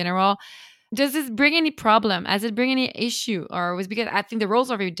 Attorney General, does this bring any problem? Does it bring any issue? Or was because I think the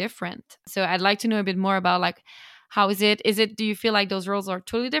roles are very different. So I'd like to know a bit more about how is it? Do you feel like those roles are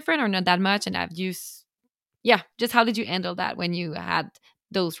totally different or not that much? And just how did you handle that when you had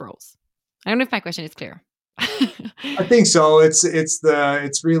those roles? I don't know if my question is clear. I think so.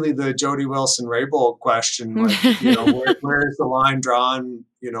 It's really the Jody Wilson-Raybould question. Where's the line drawn?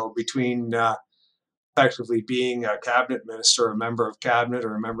 Between effectively being a cabinet minister, a member of cabinet,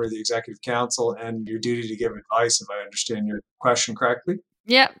 or a member of the executive council, and your duty to give advice. If I understand your question correctly.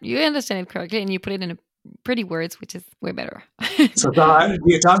 Yeah, you understand it correctly, and you put it in pretty words, which is way better. So, Tom,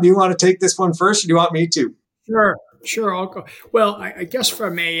 do you want to take this one first, or do you want me to? Sure, I'll go. Well, I guess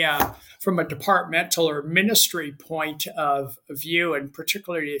from a departmental or ministry point of view, and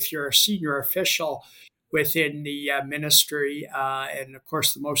particularly if you're a senior official within the ministry, and of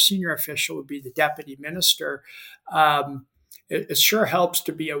course the most senior official would be the deputy minister, it sure helps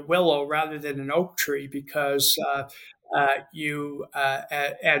to be a willow rather than an oak tree because and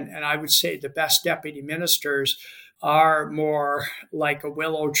I would say the best deputy ministers are more like a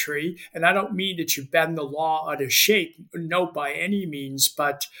willow tree. And I don't mean that you bend the law out of shape, no, by any means.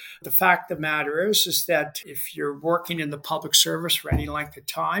 But the fact of the matter is that if you're working in the public service for any length of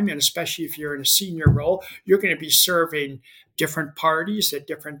time, and especially if you're in a senior role, you're going to be serving different parties at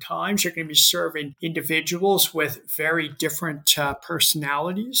different times. You're going to be serving individuals with very different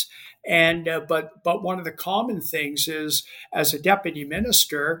personalities. And but one of the common things is, as a deputy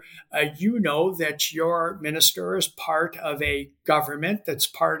minister, you know that your minister is part of a government that's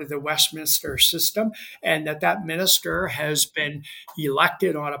part of the Westminster system, and that minister has been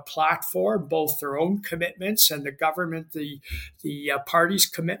elected on a platform, both their own commitments and the government, the party's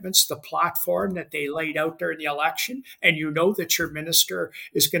commitments, the platform that they laid out during the election, and you know that your minister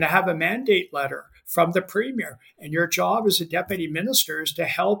is going to have a mandate letter from the premier, and your job as a deputy minister is to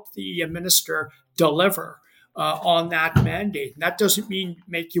help the minister deliver on that mandate. And that doesn't mean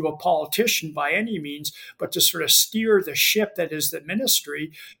make you a politician by any means, but to sort of steer the ship that is the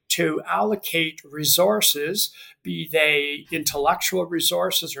ministry to allocate resources, be they intellectual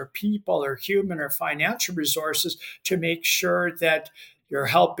resources or people or human or financial resources, to make sure that you're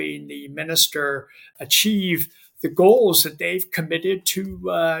helping the minister achieve the goals that they've committed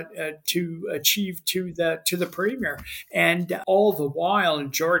to achieve to the premier. And all the while,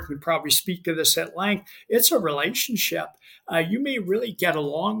 and Jordan can probably speak to this at length, it's a relationship. You may really get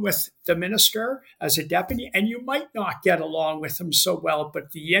along with the minister as a deputy, and you might not get along with him so well. But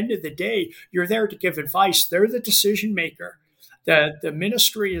at the end of the day, you're there to give advice. They're the decision maker. The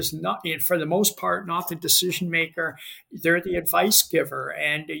ministry is not, for the most part, not the decision maker. They're the advice giver,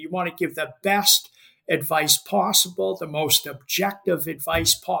 and you want to give the best advice possible, the most objective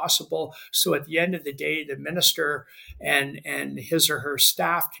advice possible. So at the end of the day, the minister and his or her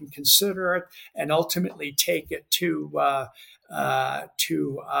staff can consider it and ultimately take it to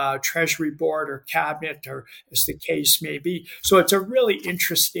Treasury Board or Cabinet, or as the case may be. So it's a really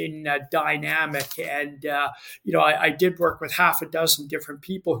interesting dynamic. And, I did work with half a dozen different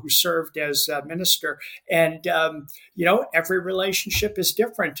people who served as minister. And, every relationship is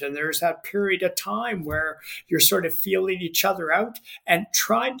different. And there's that period of time where you're sort of feeling each other out and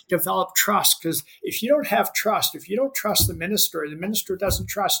trying to develop trust. Because if you don't have trust, if you don't trust the minister doesn't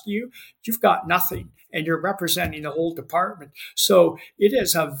trust you, you've got nothing. And you're representing the whole department. So it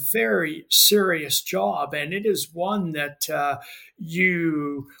is a very serious job, and it is one that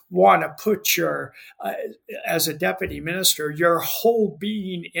you want to put as a deputy minister, your whole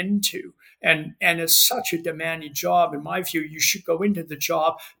being into. And it's such a demanding job. In my view, you should go into the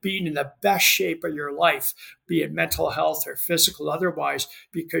job being in the best shape of your life, be it mental health or physical, otherwise,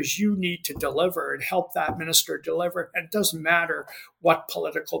 because you need to deliver and help that minister deliver. And it doesn't matter what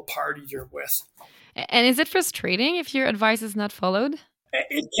political party you're with. And is it frustrating if your advice is not followed?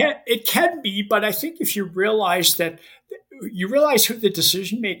 It can be, but I think if you realize who the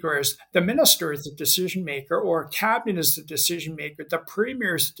decision maker is, the minister is the decision maker, or cabinet is the decision maker, the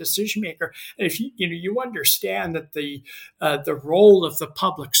premier is the decision maker. And if you understand that the role of the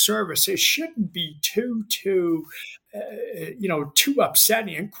public service, it shouldn't be too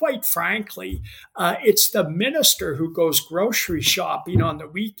upsetting. And quite frankly, it's the minister who goes grocery shopping on the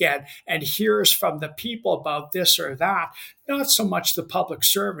weekend and hears from the people about this or that, not so much the public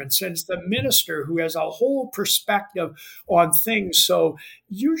servants. And it's the minister who has a whole perspective on things. So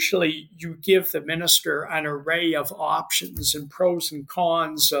usually you give the minister an array of options and pros and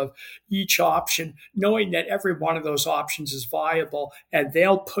cons of each option, knowing that every one of those options is viable, and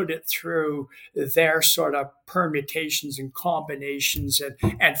they'll put it through their sort of permutations and combinations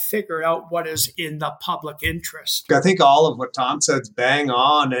and figure out what is in the public interest. I think all of what Tom said is bang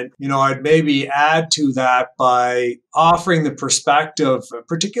on. And, I'd maybe add to that by offering the perspective,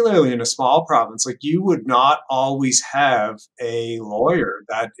 particularly in a small province, like you would not always have a lawyer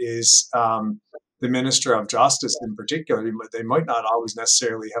that is the Minister of Justice in particular. They might not always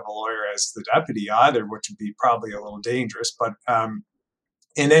necessarily have a lawyer as the deputy either, which would be probably a little dangerous. But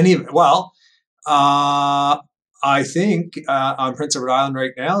I think on Prince Edward Island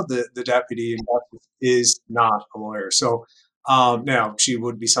right now, the deputy in justice is not a lawyer. So now she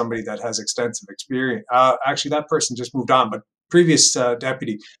would be somebody that has extensive experience. Actually, that person just moved on, but previous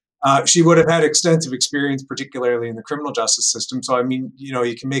deputy, she would have had extensive experience, particularly in the criminal justice system. So,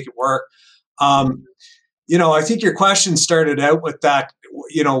 you can make it work. I think your question started out with that,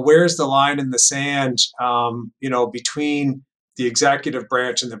 where's the line in the sand, between the executive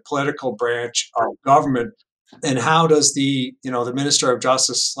branch and the political branch of government, and how does the Minister of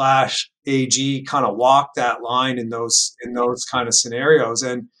Justice / AG kind of walk that line in those kind of scenarios?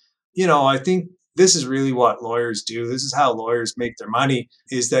 And, I think this is really what lawyers do. This is how lawyers make their money,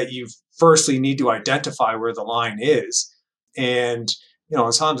 is that you firstly need to identify where the line is. And,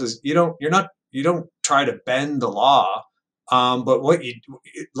 as Hans says, you don't try to bend the law. But what you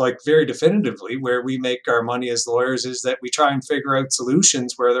like very definitively, where we make our money as lawyers, is that we try and figure out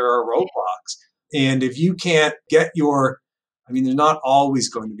solutions where there are roadblocks. And if you can't get there's not always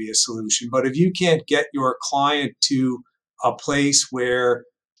going to be a solution, but if you can't get your client to a place where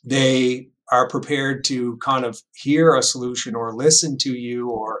they are prepared to kind of hear a solution or listen to you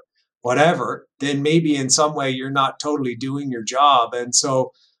or whatever, then maybe in some way you're not totally doing your job. And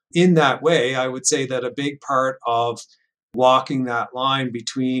so, in that way, I would say that a big part of walking that line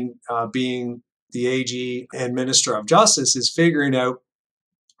between being the AG and Minister of Justice is figuring out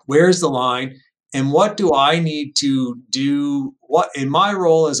where's the line and what do I need to do, what in my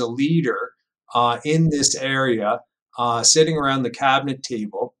role as a leader in this area, sitting around the cabinet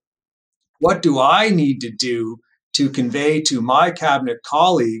table, what do I need to do to convey to my cabinet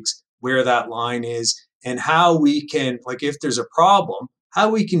colleagues where that line is and how we can, like, if there's a problem, how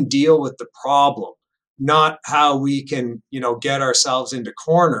we can deal with the problem, not how we can, get ourselves into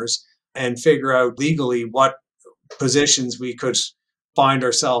corners and figure out legally what positions we could find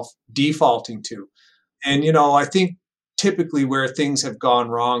ourselves defaulting to. And, I think typically where things have gone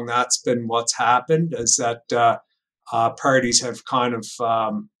wrong, that's been what's happened, is that parties have kind of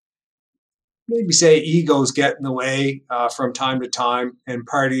maybe say egos get in the way from time to time, and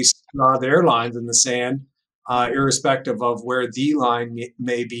parties draw their lines in the sand, irrespective of where the line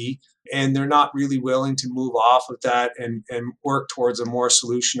may be. And they're not really willing to move off of that and work towards a more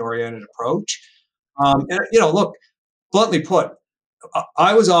solution oriented approach. Look, bluntly put,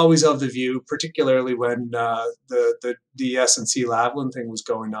 I was always of the view, particularly when the SNC Lavalin thing was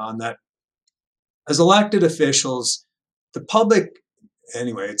going on, that as elected officials, the public,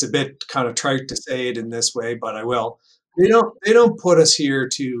 anyway, it's a bit kind of trite to say it in this way, but I will. They don't put us here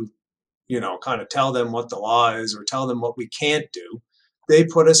to, kind of tell them what the law is or tell them what we can't do. They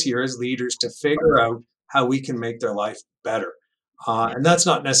put us here as leaders to figure out how we can make their life better. And that's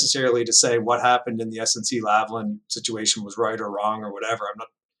not necessarily to say what happened in the SNC Lavalin situation was right or wrong or whatever. I'm not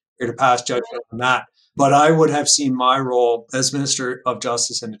here to pass judgment on that. But I would have seen my role as Minister of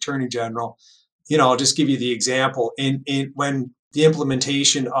Justice and Attorney General. I'll just give you the example in when the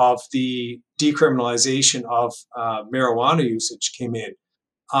implementation of the decriminalization of marijuana usage came in.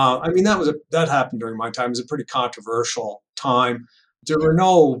 That happened during my time. It was a pretty controversial time. There were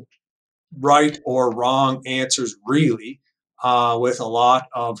no right or wrong answers, really, with a lot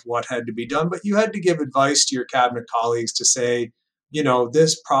of what had to be done. But you had to give advice to your cabinet colleagues to say,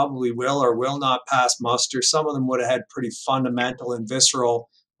 this probably will or will not pass muster. Some of them would have had pretty fundamental and visceral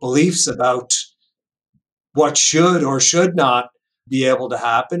beliefs about what should or should not be able to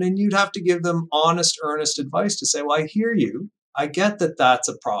happen. And you'd have to give them honest, earnest advice to say, well, I hear you. I get that that's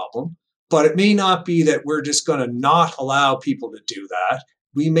a problem, but it may not be that we're just going to not allow people to do that.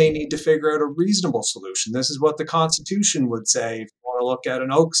 We may need to figure out a reasonable solution. This is what the Constitution would say if you want to look at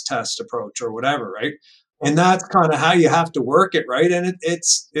an Oakes test approach or whatever, right? And that's kind of how you have to work it, right? And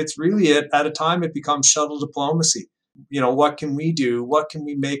it's really at a time it becomes shuttle diplomacy. What can we do? What can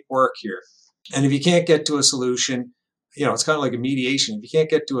we make work here? And if you can't get to a solution, it's kind of like a mediation. If you can't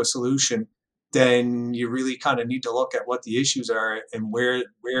get to a solution, then you really kind of need to look at what the issues are and where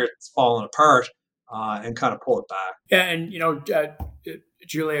it's fallen apart and kind of pull it back. Yeah, and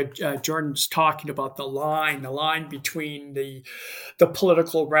Julia, Jordan's talking about the line between the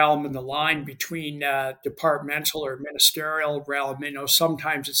political realm and the line between departmental or ministerial realm.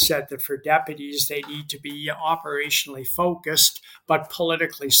 Sometimes it's said that for deputies, they need to be operationally focused but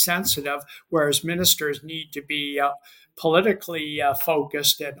politically sensitive, whereas ministers need to be politically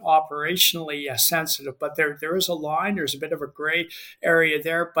focused and operationally sensitive. But there is a line, there's a bit of a gray area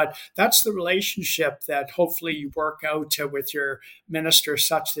there, but that's the relationship that hopefully you work out with your minister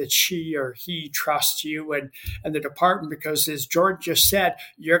such that she or he trusts you and the department, because as Jordan just said,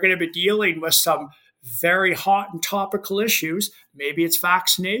 you're going to be dealing with some very hot and topical issues. Maybe it's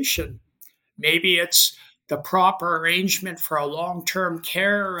vaccination. Maybe it's the proper arrangement for a long-term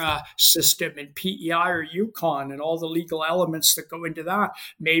care system in PEI or Yukon and all the legal elements that go into that.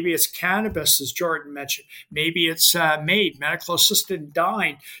 Maybe it's cannabis, as Jordan mentioned. Maybe it's MAID, medical assisted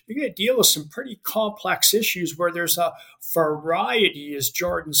dying. You're going to deal with some pretty complex issues where there's a variety, as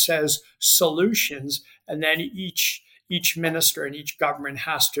Jordan says, solutions, and then each each minister and each government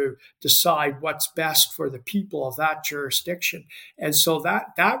has to decide what's best for the people of that jurisdiction. And so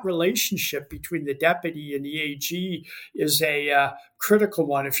that relationship between the deputy and the AG is a critical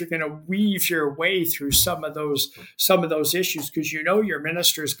one if you're going to weave your way through some of those issues, because your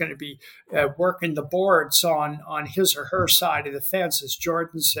minister is going to be working the boards on his or her side of the fence, as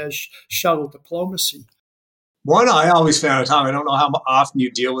Jordan says, shuttle diplomacy. One I always found, Tom, I don't know how often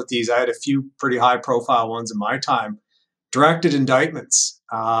you deal with these. I had a few pretty high profile ones in my time. Directed indictments.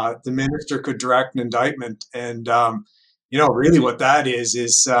 The minister could direct an indictment, and really what that is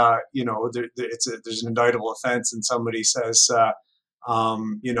there's an indictable offense, and somebody says,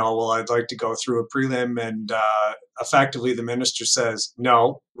 well, I'd like to go through a prelim, and effectively the minister says,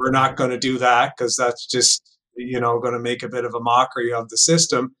 no, we're not going to do that because that's just going to make a bit of a mockery of the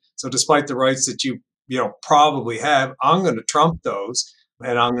system. So despite the rights that you probably have, I'm going to trump those,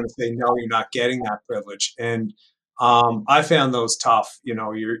 and I'm going to say, no, you're not getting that privilege. And I found those tough.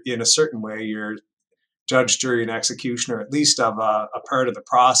 You're in a certain way, you're judge, jury, and executioner, at least of a part of the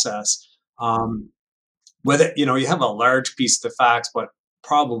process. With it, you have a large piece of the facts, but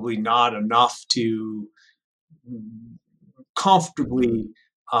probably not enough to comfortably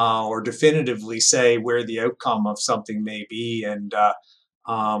or definitively say where the outcome of something may be. And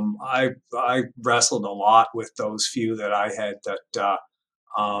I wrestled a lot with those few that I had that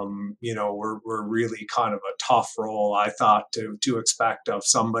were really kind of a tough role, I thought, to expect of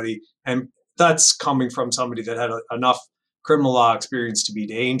somebody. And that's coming from somebody that had enough criminal law experience to be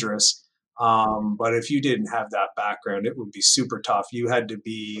dangerous. But if you didn't have that background, it would be super tough. You had to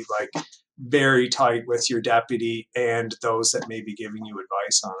be like very tight with your deputy and those that may be giving you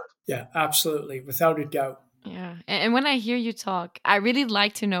advice on it. Yeah, absolutely. Without a doubt. Yeah. And when I hear you talk, I really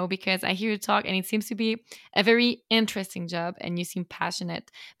like to know, because I hear you talk and it seems to be a very interesting job and you seem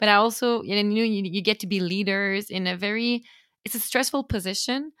passionate. But I also, you get to be leaders in it's a stressful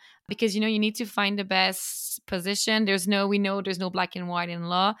position, because, you need to find the best position. We know there's no black and white in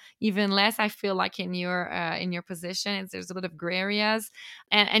law, even less, I feel like, in your position. There's a lot of gray areas.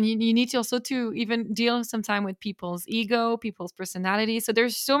 And you need to also to even deal sometime with people's ego, people's personality. So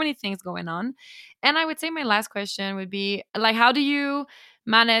there's so many things going on. And I would say my last question would be, like, how do you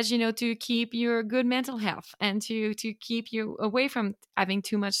manage, to keep your good mental health and to keep you away from having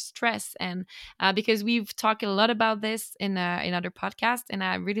too much stress? And because we've talked a lot about this in other podcasts, and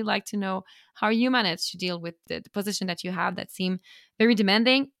I really like to know how you manage to deal with the position that you have that seem very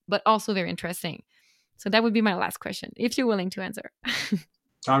demanding, but also very interesting. So that would be my last question, if you're willing to answer.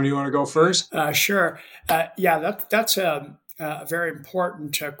 Tom, do you want to go first? Sure. That's a very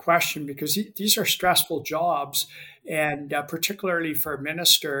important question, because these are stressful jobs, and particularly for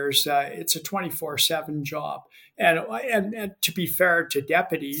ministers, it's a 24/7 job. And to be fair to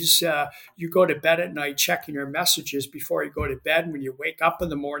deputies, you go to bed at night checking your messages before you go to bed. When you wake up in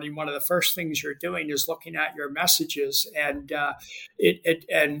the morning, one of the first things you're doing is looking at your messages. And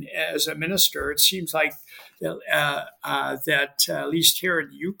and as a minister, it seems like that at least here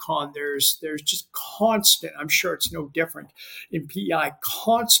in the Yukon, there's just constant. I'm sure it's no different in PEI.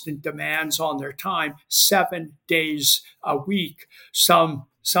 Constant demands on their time, 7 days a week.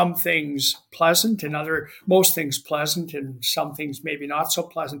 Some things pleasant, and most things pleasant, and some things maybe not so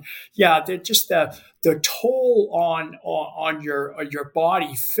pleasant. Yeah, just the toll on your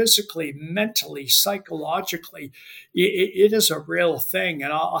body, physically, mentally, psychologically, it is a real thing.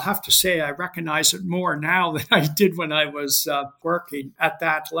 And I'll have to say, I recognize it more now than I did when I was working at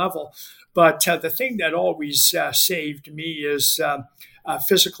that level. But the thing that always saved me is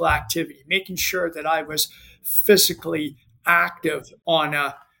physical activity, making sure that I was physically active on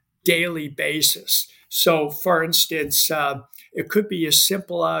a daily basis. So, for instance, it could be as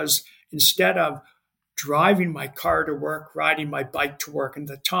simple as, instead of driving my car to work, riding my bike to work. And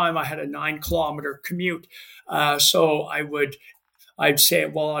at the time, I had a 9-kilometer commute. So I'd say,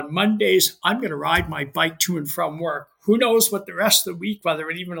 well, on Mondays, I'm going to ride my bike to and from work. Who knows what the rest of the week, whether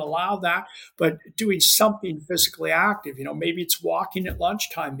it even allow that, but doing something physically active. Maybe it's walking at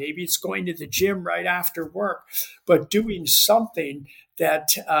lunchtime. Maybe it's going to the gym right after work, but doing something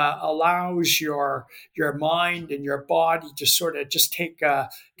that allows your mind and your body to sort of just to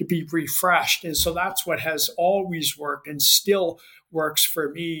be refreshed. And so that's what has always worked and still works for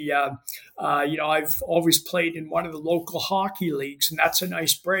me. I've always played in one of the local hockey leagues, and that's a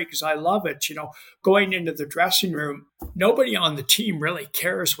nice break because I love it. Going into the dressing room, nobody on the team really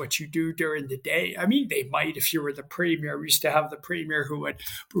cares what you do during the day. I mean, they might if you were the premier. We used to have the premier who would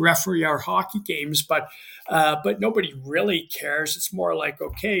referee our hockey games, but nobody really cares. It's more like,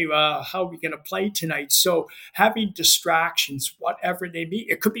 okay, how are we going to play tonight? So having distractions, whatever they be,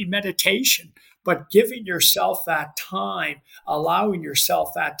 it could be meditation. but giving yourself that time, allowing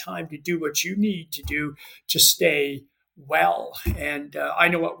yourself that time to do what you need to do to stay well. And I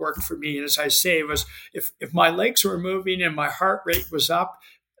know what worked for me. And as I say, it was if my legs were moving and my heart rate was up,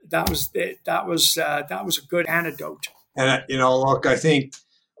 that was a good antidote. And look, I think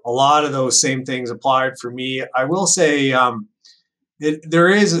a lot of those same things applied for me. I will say, there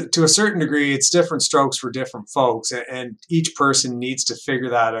is, to a certain degree, it's different strokes for different folks, and each person needs to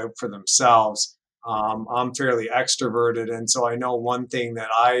figure that out for themselves. I'm fairly extroverted, and so I know one thing that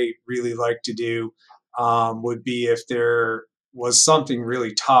I really like to do would be if there was something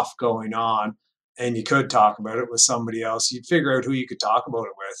really tough going on, and you could talk about it with somebody else, you'd figure out who you could talk about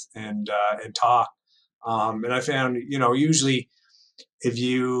it with and talk. And I found, usually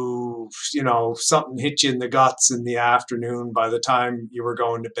if something hit you in the guts in the afternoon, by the time you were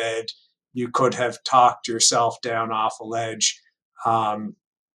going to bed, you could have talked yourself down off a ledge, and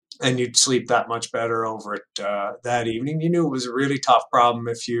you'd sleep that much better over it that evening. You knew it was a really tough problem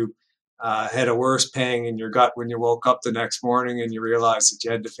if you had a worse pang in your gut when you woke up the next morning and you realized that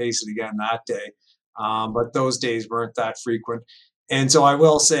you had to face it again that day. But those days weren't that frequent. And so I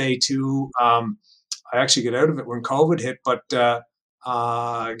will say too, I actually get out of it when COVID hit, but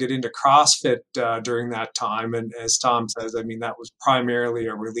get into CrossFit during that time. And as Tom says, I mean, that was primarily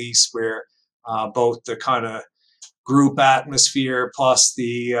a release where both the kind of group atmosphere plus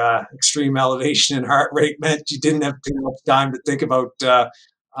the extreme elevation in heart rate meant you didn't have too much time to think about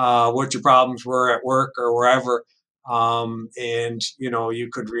what your problems were at work or wherever. And, you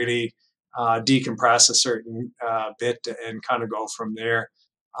could really decompress a certain bit and kind of go from there.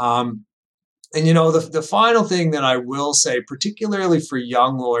 And the final thing that I will say, particularly for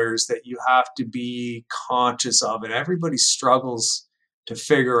young lawyers, that you have to be conscious of, and everybody struggles to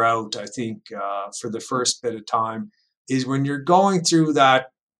figure out, I think, for the first bit of time, is when you're going through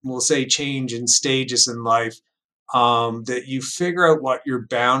that, we'll say, change in stages in life, that you figure out what your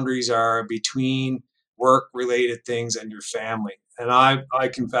boundaries are between work-related things and your family. And I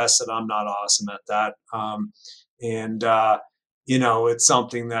confess that I'm not awesome at that. It's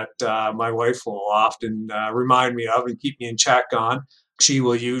something that my wife will often remind me of and keep me in check on. She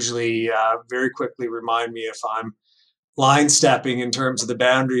will usually very quickly remind me if I'm line stepping in terms of the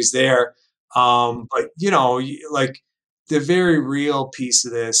boundaries there. But like the very real piece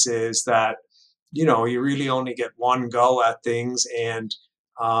of this is that, you really only get one go at things. And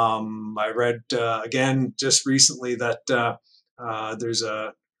I read again just recently that there's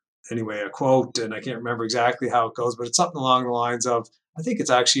a quote, and I can't remember exactly how it goes, but it's something along the lines of, I think it's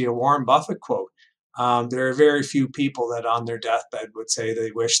actually a Warren Buffett quote. There are very few people that on their deathbed would say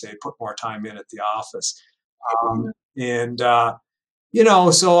they wish they'd put more time in at the office.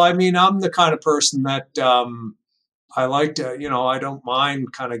 So I mean, I'm the kind of person that I like to, I don't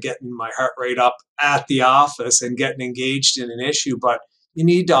mind kind of getting my heart rate up at the office and getting engaged in an issue, but you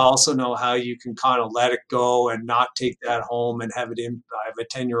need to also know how you can kind of let it go and not take that home and have it in. I have a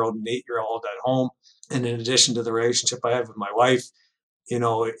 10-year-old and 8-year-old at home. And in addition to the relationship I have with my wife,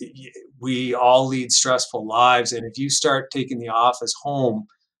 we all lead stressful lives. And if you start taking the office home,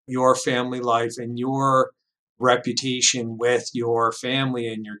 your family life and your reputation with your family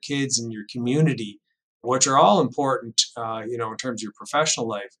and your kids and your community, which are all important, in terms of your professional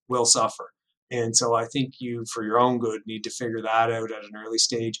life, will suffer. And so I think you, for your own good, need to figure that out at an early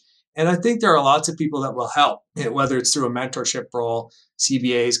stage. And I think there are lots of people that will help, whether it's through a mentorship role.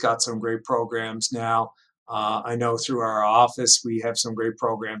 CBA's got some great programs now. I know through our office, we have some great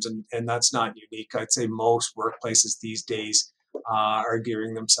programs, and that's not unique. I'd say most workplaces these days are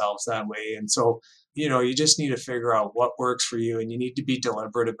gearing themselves that way. And so, you just need to figure out what works for you, and you need to be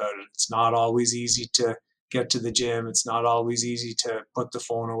deliberate about it. It's not always easy to get to the gym. It's not always easy to put the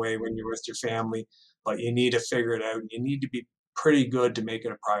phone away when you're with your family, but you need to figure it out. And you need to be pretty good to make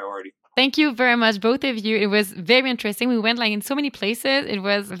it a priority. Thank you very much, both of you. It was very interesting. We went in so many places. It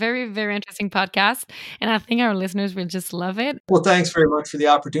was a very, very interesting podcast. And I think our listeners will just love it. Well, thanks very much for the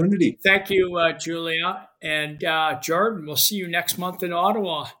opportunity. Thank you, Julia. And Jordan, we'll see you next month in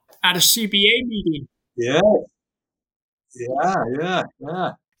Ottawa at a CBA meeting. Yeah.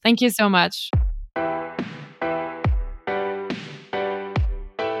 Thank you so much.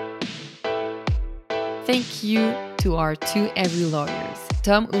 Thank you to our two Every lawyers,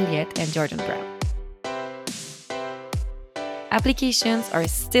 Tom Ullyett and Jordan Brown. Applications are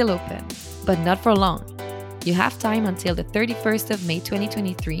still open, but not for long. You have time until the 31st of May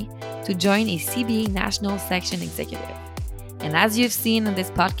 2023 to join a CBA National Section Executive. And as you've seen on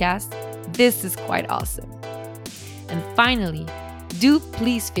this podcast, this is quite awesome. And finally, do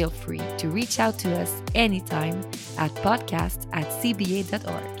please feel free to reach out to us anytime at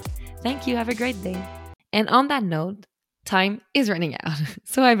podcast@cba.org. Thank you. Have a great day. And on that note, time is running out,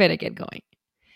 so I better get going.